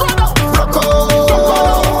 rock out,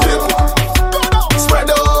 dip,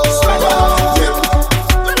 spread out, dip,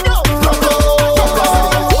 rock out.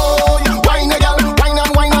 Wine a gal, wine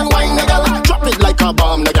and wine a gal, drop it like a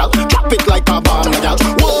bomb, a gal, drop it like a bomb, a gal.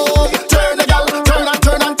 Whoa, turn a gal, turn a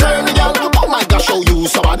gal. Oh my gosh, show you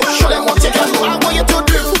so bad. Show them what you can do. I want you to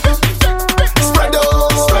do. Spread out,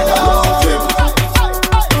 dip,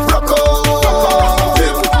 rock out,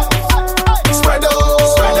 dip, spread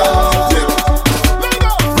out, dip,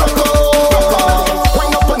 rock out.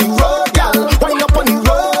 Wind up on the road, gal, wind up on the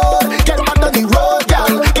road. Get back on the road,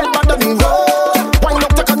 gal, get back on the road. Wind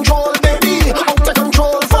up to control, baby, out to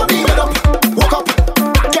control for me. Get up, walk up,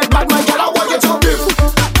 get back, my gal. I want you to dip,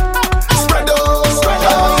 spread out,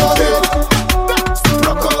 dip,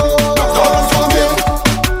 rock out, dip,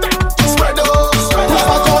 spread out,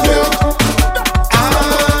 dip.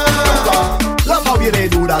 Love how you they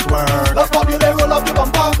do that word. Love how you they roll up your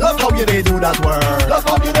bumper. Love how you they do that word. Love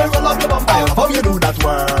how you they roll up your bumper. I love how you do that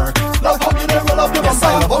word. Love how you they roll up your bumper.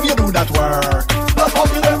 I love how you do that word. Love how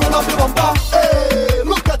you they roll up your bumper. Hey,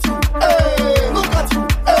 look at you. Hey, look at you.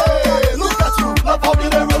 Hey, look at you. Love how you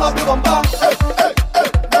they roll up your bumper. Hey, hey, hey,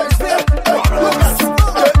 hey, hey, look at you.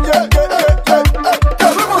 Hey, yeah, yeah, yeah, yeah,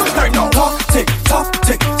 yeah. We must start now. Talk, tick, tock,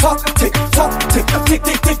 tick, tock, tick, tock, tick, tick,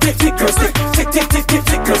 tick, tick, tick, tick, girl, stick, tick, tick, tick, tick,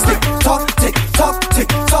 tick, girl, stick, talk, tick, tock, tick,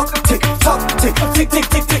 tock, tick, tock, tick, tick, tick,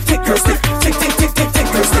 tick, tick, tick, girl, stick, tick, tick, tick, tick, tick,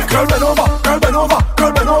 girl, stick. Girl bend over, girl bend over,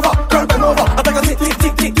 girl bend over, girl bend over. I take a tick, tick,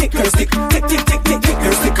 tick, tick, tick, girl, stick, tick, tick, tick, tick, tick,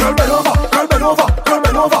 girl, stick. Girl bend over, girl bend over, girl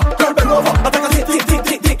bend over, girl bend over. I take a tick, tick, tick,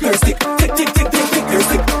 tick, tick, girl, stick, tick, tick, tick, tick, tick, girl,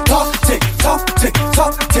 stick. Talk, tick, tock, tick,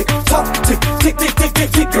 tock, tick, tock, tick, tick, tick, tick,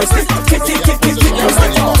 tick, tick, girl, stick, tick, tick, tick, tick, tick, girl,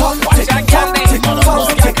 stick. Talk, tick, tock, tick, tock,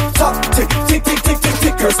 tick, tock, tick, tick, tick, tick, tick,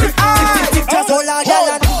 tick, girl, stick, tick, tick, tick, tick. So la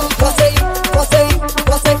gala, você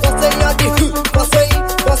ya di,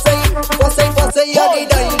 você ya di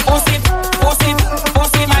dai. Force it,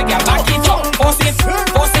 my girl, back it up. Force it.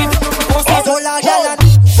 So la gala,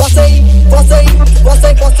 você ya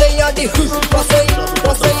di, você ya di dai.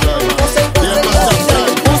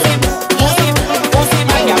 Force it,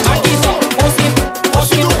 my girl, back it up. Force it,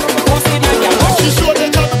 my girl. She showed the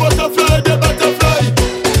jack butterfly, the butterfly.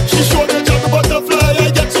 She showed the jack butterfly, I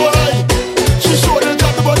get so high. She showed the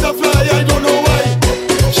jack butterfly, I don't know why.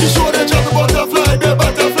 She showed the jack butterfly, the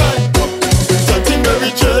butterfly. Something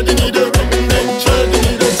very child, you need a ring, child, you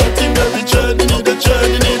need a something very child, you need a child,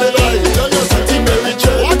 you need a lie. Something very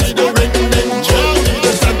child, you need a ring, child, you need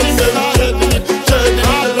a something very child, you need.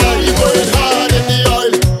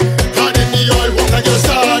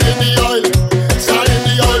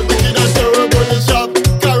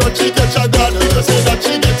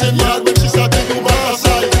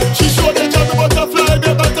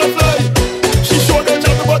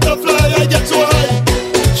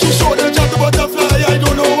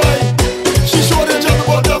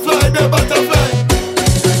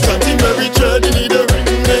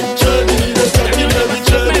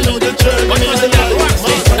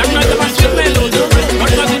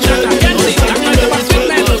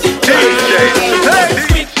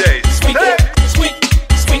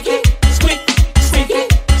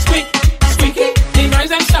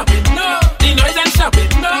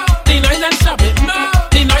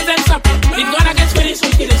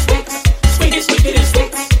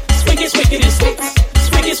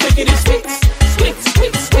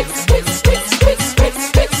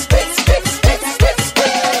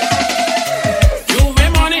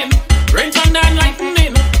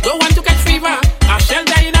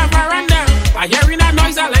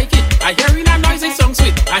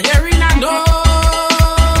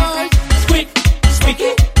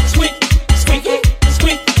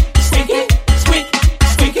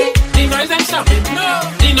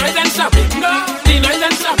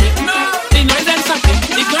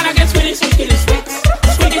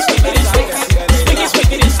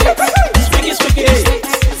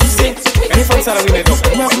 Inside we made up.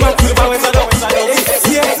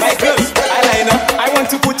 Yeah, my girl, eyeliner. I want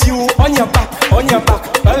to put you on your back, a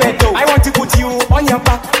little. I want to put you on your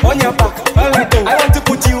back, a little. I want to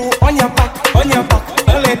put you on your back, a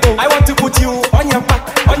little. I want to put you on your back,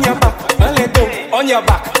 a little. On your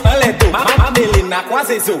back, a little. Mamelina,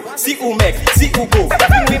 kwazezo, si ou mek, si ou go.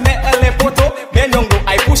 We met a lepoto, benongo,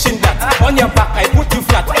 I pushing that. On your back, I put you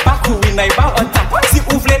flat. Back to win, I bow on top. Si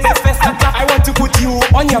ou flat, let's fast attack. I want to put you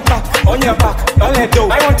on your back, a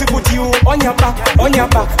little. I want to put you on your back, a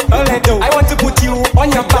little. I want to put you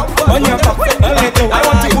on your back, a little. I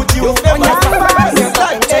want to put you on your back,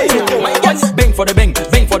 Bang for the bang,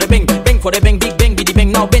 bang for the bang, bang for the bang, big bang, biddy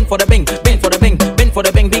bang. Now bang for the bang, bang for the bang, bang for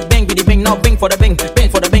the bang, big bang, biddy bang. Now bang for the bang, bang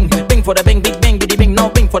for the bang, bang for the bang, big bang, biddy bang. Now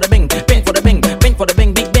bang for the bang, bang for the bang, bang for the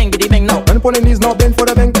bang, big bang, biddy bang. Now. And upon the knees now bend for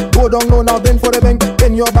the bang. Go down low now bend for the bang.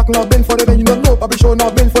 Bend your back now bend for the bang. You don't know Papi show now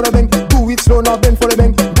bend for the bang. Do it slow now bend for the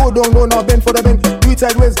bang. Go down low now bend for the bang. Do it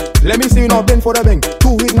sideways. Let me see you now bend for the bang.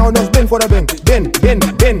 Do it now just bend for the bang. Bend.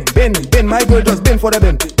 My girl just bend for the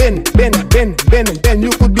bang. Bend.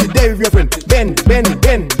 You could be there with your friend. Bend.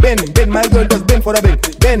 My girl just bend for the bang.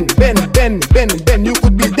 Bend. You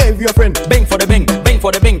could be there with your friend. Bang for the bang, bang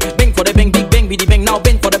for the bang, bang for the bang, big bang, biddy bang. Now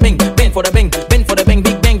bang for the bang, bang for the bang, bang for the bang,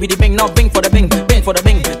 big bang, biddy bang. Now bang for the bang, bang for the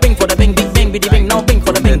bang, bang for the bang, big bang, biddy bang. Now bang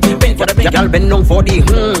for the bang, bang for the bang. Y'all bend down for the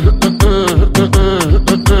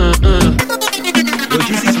Yo,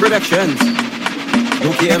 GC's Productions.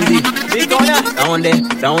 Yo, KMD.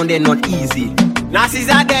 Down there, not easy. Nazis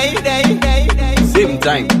are day. Same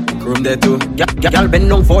time, room there too. Y'all bend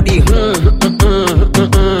down for the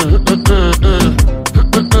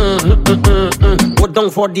Go down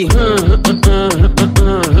for the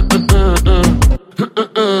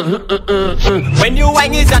When you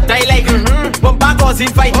whine is a tie like bumper goes in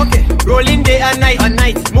fight. Okay. Rolling day and night.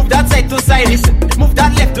 Move that side to side. Listen. Move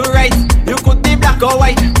that left to right. You could be black or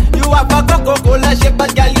white. You have a Coca-Cola shape,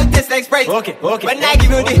 but girl you taste like Sprite. Okay. When I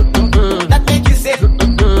give you the that make you safe.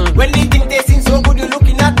 When the thing tasting so good, you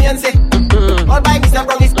looking at me and say, all by Mr.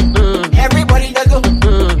 Promise. Everybody does go.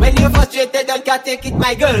 When you're frustrated and can't take it,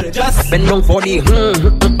 my girl, just bend down for the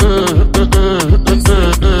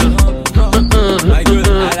My girl,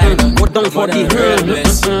 I like go down for the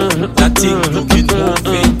that thing looking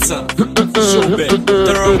moving. Jouvert,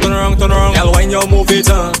 turn around. Girl, when you move it,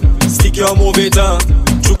 stick your move it,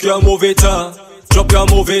 juke your move it, drop your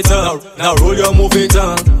move it, now roll your move it,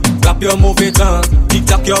 clap your move it, tick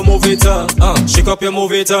tock your move it, shake up your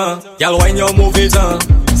move it, girl, when you move it,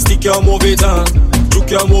 stick your move it,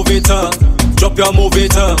 juke your move it, drop your move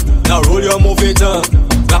it, now roll your move it,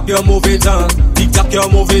 clap your move it, tick tock your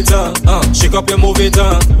move it, shake up your move it.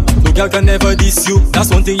 No girl can never diss you.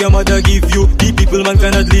 That's one thing your mother give you. The people man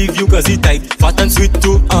cannot leave you, cause it tight, fat and sweet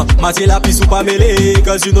too. Matela pi super melee,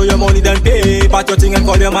 cause you know your money done pay. Pat your thing and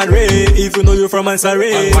call your man Ray, if you know you from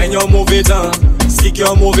Ansari. Find your move it, stick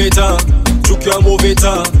your move it, juke your move it,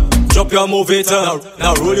 drop your move it,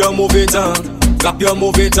 now roll your move it, clap your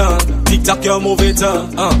move it, tick tock your move it,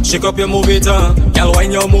 shake up your move it, girl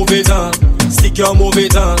wine your move it, stick your move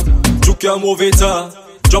it, juke your move it,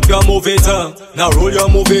 drop your move it, now roll your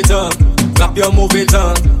move it, clap your move it,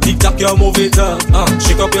 tick tock your move it,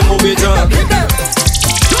 shake up your move it.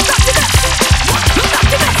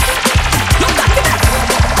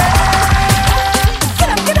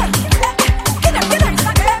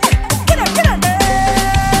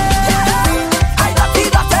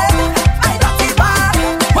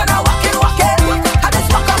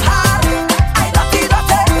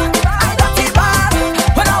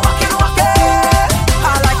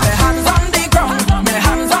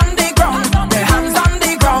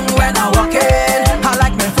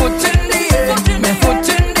 Me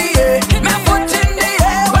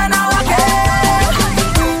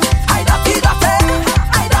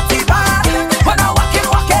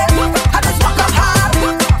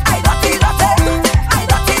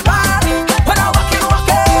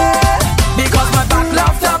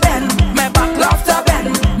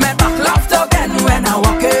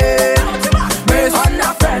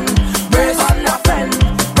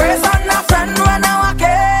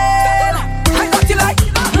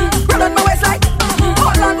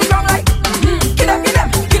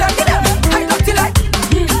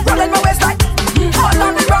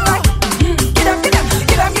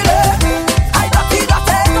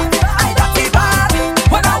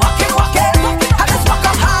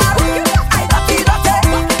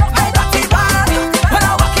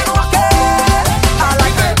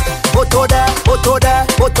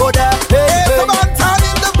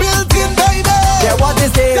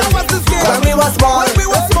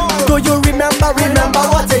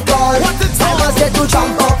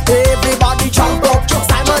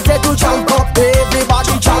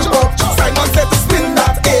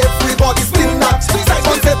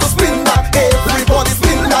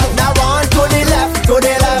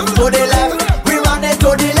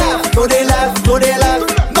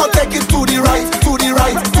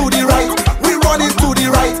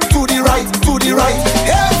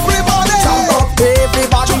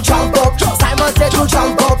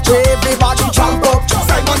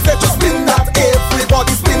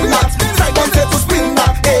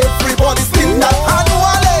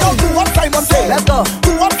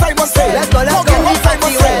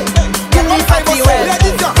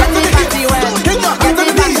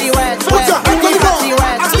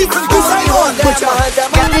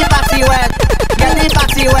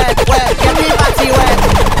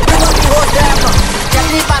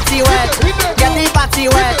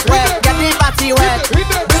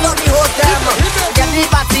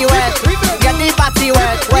the party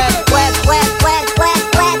wet, wet, wet, wet, wet, wet,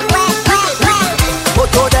 wet, wet, wet, wet.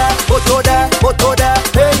 Moto there, moto there, moto there.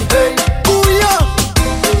 Hey, hey, booyah.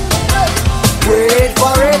 Wait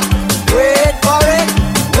for it, wait for it,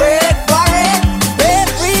 wait for it.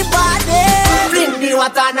 Everybody, bring the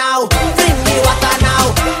water now, bring the water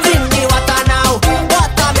now, bring the water now.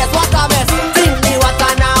 What a mess, what a mess. Bring the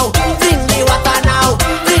water now, bring the water now,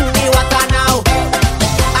 bring the water now.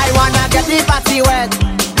 I wanna get the party wet,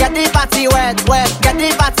 get the party wet, wet, get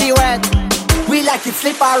the party wet. We like it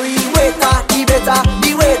slippery, waiter, the better,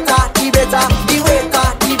 the waiter, the better, the waiter,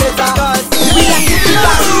 the better. Cause we like it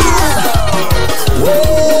slippery.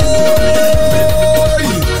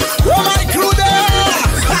 Oh my crew there.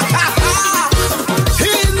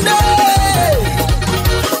 In there.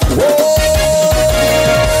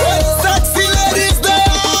 Sexy ladies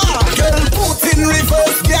there. Girl, put in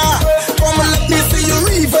reverse, yeah. Come and let me see you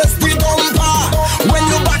reverse the bumper. When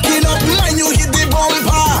you backing up, man, you hit the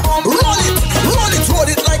bumper. Roll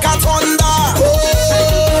it like a thunder.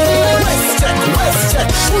 West check,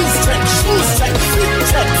 shoes check,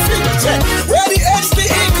 fit check. Ready,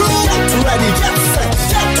 HDE crew. Ready, get set.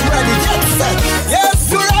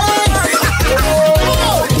 Yes, you're right.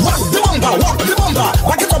 Walk the bumper.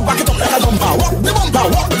 Back it up like a dumper. Walk the bumper.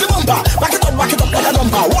 Back it up like a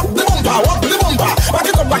dumper. Walk the bumper. Back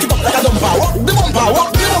it up like a dumper. Walk the bumper.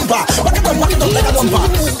 Back it up like a dumper.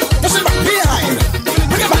 Push it back behind.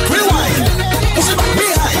 Bring it back, rewind. Push it back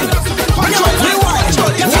behind. Bring it back, rewind.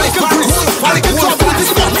 I like a trouble, this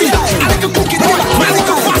is not me. I like a cookie, I like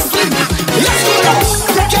a fast thing. Let's go now.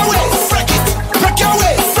 Break your waist, freak it. Break your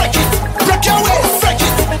waist, freak it. Break your waist, freak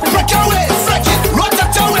it. Break your waist, freak it.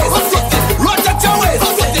 Rotate your waist, rotate your waist,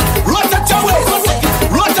 rotate your waist,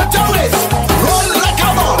 rotate your waist. Roll like a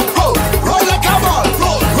ball, roll like a ball,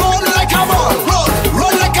 roll like a ball,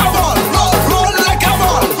 roll like a ball, roll like a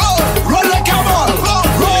ball, roll like a ball,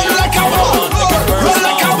 roll like a ball, roll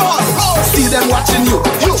like a ball. See them watching you,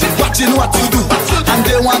 watching what you do, and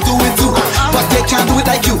they want to do it too, but they can't do it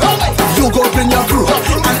like you. You go bring your crew,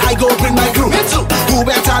 and I go bring my crew. Who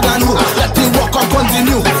better than who? Let the walk up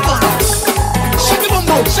continue. Shake the boom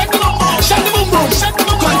boom, shake the boom boom, shake the boom boom, shake the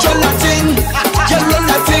boom boom. Control that thing, you roll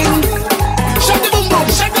that thing. Shake the boom boom,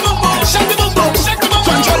 shake the boom boom, shake the boom boom, shake the boom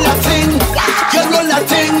boom. Control that thing, you roll that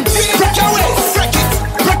thing. Break your waist, break it,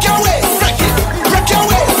 break your waist, break it, break your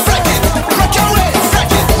waist, break it, break your waist,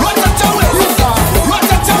 break it. Rotate your waist,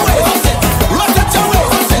 rotate your waist, rotate your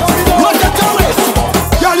waist, rotate your waist.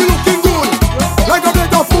 Girl, you looking good, like a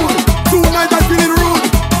plate of food. Tonight I'm feeling rude.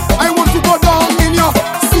 I want to go down in your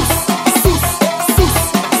sus.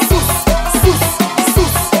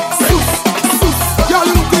 Girl,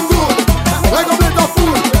 you looking good, like a plate of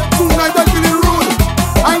food. Tonight I'm feeling rude.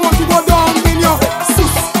 I want to go down in your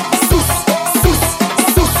sus.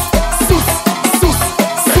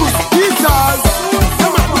 Guitars,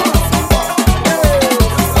 come on.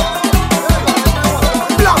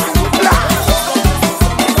 Black.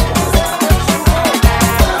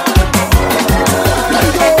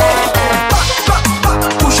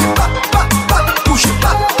 Push it back, push it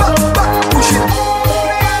back, push it.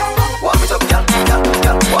 Warm it up, girl.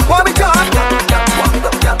 Warm it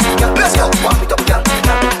up, girl. Let's go. Warm it up, girl.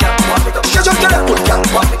 Warm it up. Shut up, girl.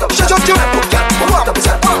 Warm it up. Shut up, girl. Warm it up,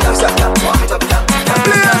 girl. Warm it up, girl.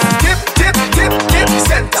 Please, dip,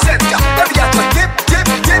 center. Every girl just dip,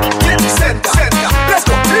 center. Let's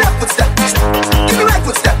go. Left footstep. Give me right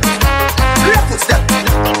footstep. Left footstep.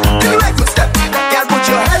 Give me right footstep. Girl, put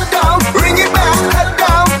your head down, bring it back. Head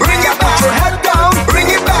down, bring it back. Put your head down, bring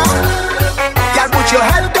it back. Girl, put your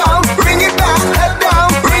head down, bring it back. Head down,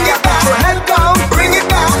 bring it back. Put your head down, bring it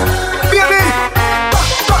back. Baby,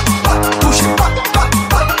 push it back,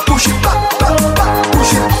 push it back,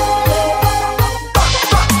 push it.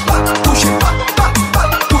 Push it back,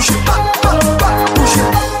 push it back, push it.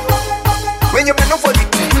 When you bend over it,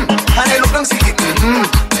 and I look and see it,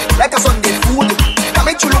 like a Sunday food. That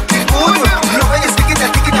make you looking good. Love when you stick it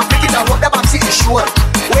and flick it and walk the back seat is sure.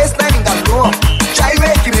 Waistline in the low.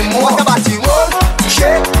 Gyrate, give me more. Walk the body, roll,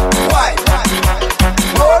 shake, wide.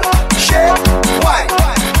 Roll, shake, wide.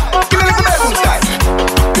 Give me the bedroom style.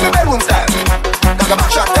 Give me bedroom style. Now the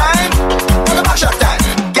back shot time.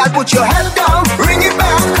 Girl, put your head down, bring it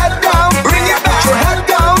back. Head down, bring it back. Put your head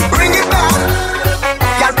down, bring it back.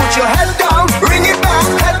 Girl, put your head down, bring it back.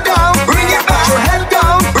 Head down, bring it back. Put your head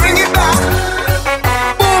down, bring it back.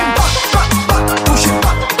 Boom, push it back, push it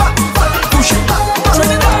back, push it back,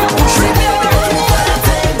 push it back.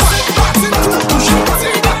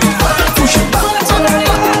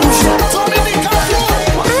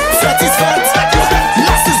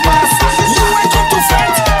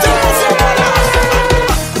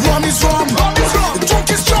 Rum is rum.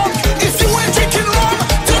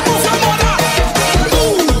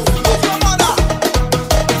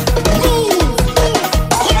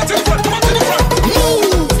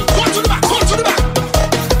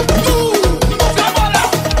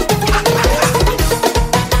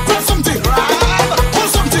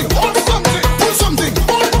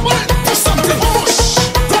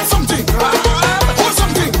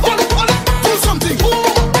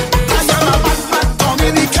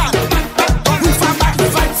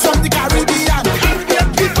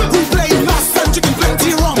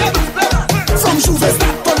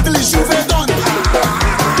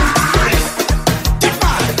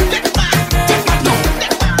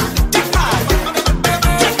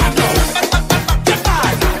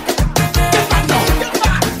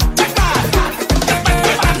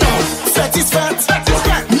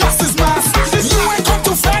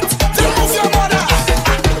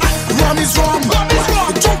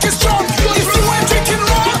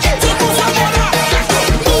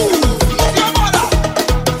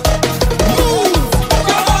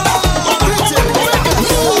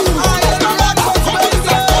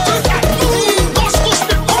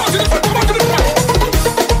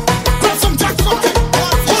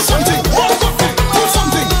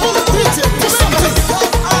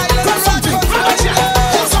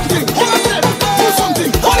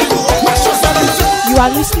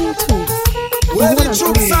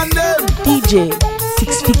 DJ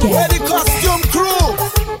 6 Figures. Where the costume crew?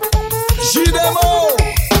 G-Demo,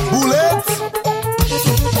 Bullet.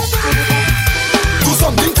 Do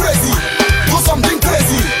something crazy. Do something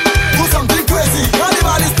crazy. Do something crazy.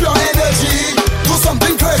 Carnival is pure energy. Do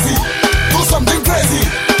something crazy. Do something crazy.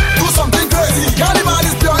 Do something crazy. Carnival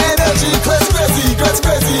is pure energy. Crazy, crazy, crazy,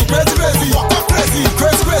 crazy, crazy, crazy. Walk up crazy,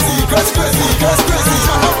 crazy, crazy, crazy, crazy, crazy, crazy.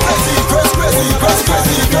 Jump up crazy, crazy, crazy, crazy,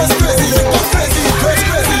 crazy, crazy, crazy. Walk up crazy, crazy, crazy, crazy,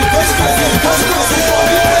 crazy, crazy, crazy.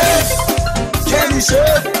 Kenny Shea,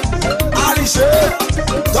 Ali Shea,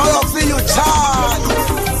 don't love for you, Chad.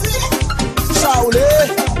 Shaolin,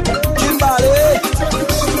 Kimberly.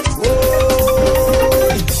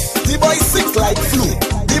 Oh, the boy sick like flu.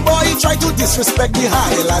 The boy try to disrespect the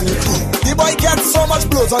Highland crew. The boy gets so much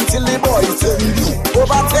blows until the boy turn blue.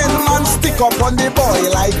 Over 10 man stick up on the boy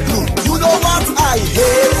like glue. You know what I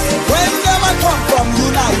hate? When them a come from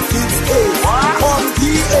United States, but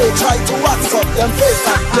DA try to wax up them face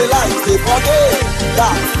and play like they forget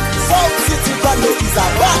that South City Grande is a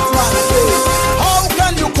Batman place. How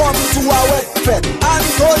can you come to a wet bed and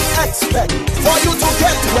don't expect for you to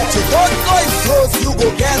get wet? You don't know if close you go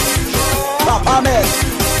get Papa Med,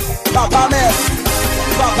 Papa Med,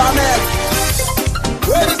 Papa Med.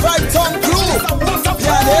 Where is right tongue crew?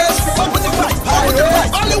 Pianist, pirate,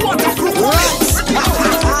 only water crew.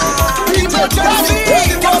 People tell me, where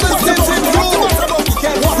the brothers sitting crew?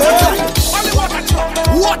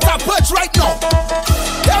 Water perch right now.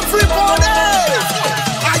 Everybody,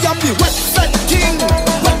 I am the wet fed king.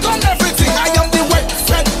 Wet on everything, I am the wet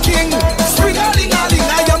fed king. Spring-a-ling-a-ling,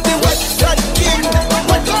 I am the wet fed king.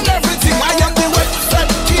 Wet on everything, I am the wet fed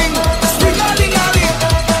king. Spring-a-ling-a-ling.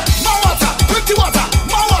 More water, plenty water,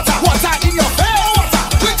 more water. Water in your face, water,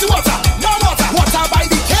 plenty water, more water. Water by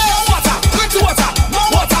the care, water, plenty water, more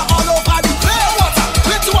water all over the place. Water,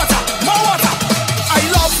 plenty water, more water. I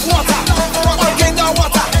love water, all kind of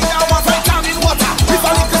water, vitamin water, with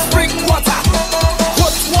a little spring water,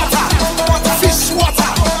 hot water, fish water.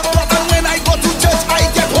 And when I go to church, I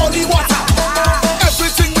get holy water.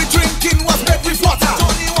 Everything we drinking was made with water,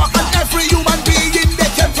 and every human being they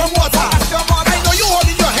came from water. I know you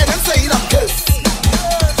holding your head and saying I'm pissed,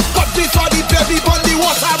 but before the baby born, the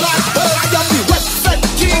water man. I am the wet fed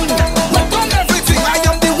king. Wet on everything, I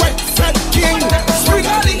am the wet fed king.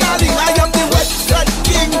 Spring-a-ling-a-ling, I am the wet fed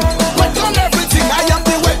king. Wet on everything, I am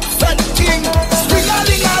the wet fed king.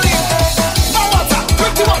 Spring-a-ling-a-ling. More water,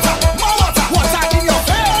 plenty water, more water. Water in your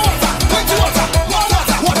face, water, plenty water, more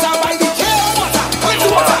water. Water by the care, water, plenty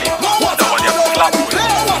water, more water. All over the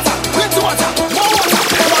place, water, plenty water, more water.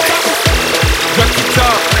 Wet it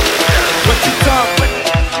up, wet it up,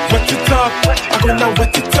 wet it up. I'm gonna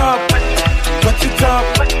wet it up, wet it up,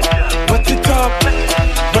 wet it up,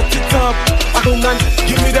 wet it up. I'm gonna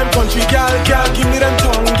give me them country gal, gal, give me them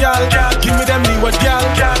tongue gal, gal, give me them Leeward gal,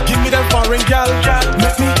 gal, give me them foreign gal, gal.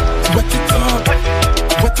 Make me wet it up, wet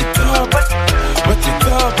it up, wet it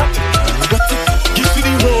up, wet it. Give to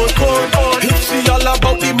the road code, if she all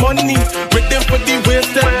about the money, with them for the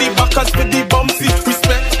waist and the backers for the bumpsy.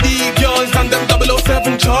 Respect the girls and them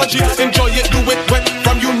 007 charges. Enjoy it, do it wet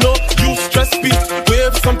from you know you stress me.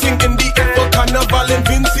 Wave something in the air for Carnival and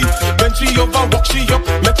Vincy. Then she over, walk she up,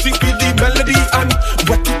 make she feel the melody and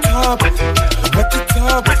wet it up, wet it up, wet it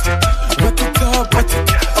up, wet it up, wet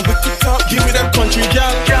it up. Give me them country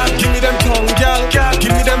gal, gal, give me them tongue gal, gal,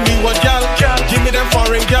 give me them Leeward gal, gal, give me them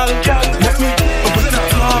foreign gal, gal. Let me wet it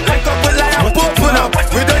up, like a lion, put up.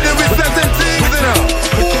 We don't do with certain things, you know.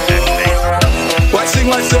 Watching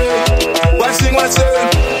what say, watching what say,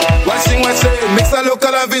 watching what say. Mix a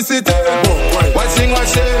local and visit. Watching what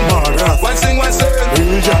say, watching what say,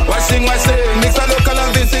 watching what say. Mix a local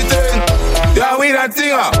and visit. Yeah, we that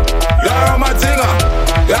thinger, yeah, I'm a thinger,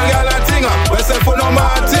 yeah, girl a thinger. We say for no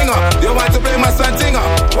more thinger. You want to play my santinger,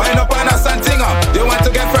 wind up on a santinger. You want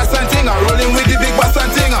to get fresh santinger, rolling with the big bass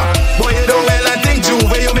santinger. Boy, you don't well and think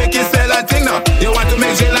Jouvert, you make it sell and thinger. You want to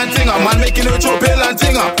make jail and thinger, man making you chop pill and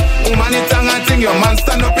thinger. Woman it tongue and thing, your man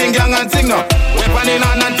stand up in gang and thing now. Weapon in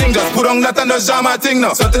hand and thing, just put on that and just jam a thing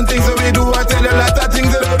now. Certain things that we do, I tell you a lot of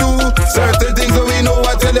things that I do. Certain things that we know,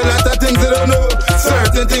 I tell you a lot of things that I know.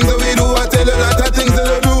 Certain things that we do, I tell you a lot of things that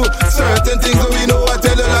I do. Certain things that we know, I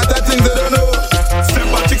tell you a lot of things that I know.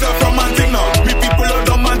 Sympathics are from and thing now. We people are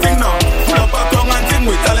dumb and thing now. Full up a tongue and thing,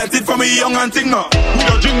 we talented from a young and thing now. We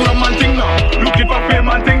don't drink rum and thing now. Looking for fame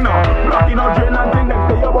and thing now. Blocking out drain and thing, then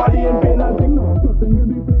stay your body in pain and thing now.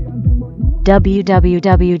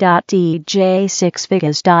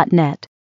 www.dj6figures.net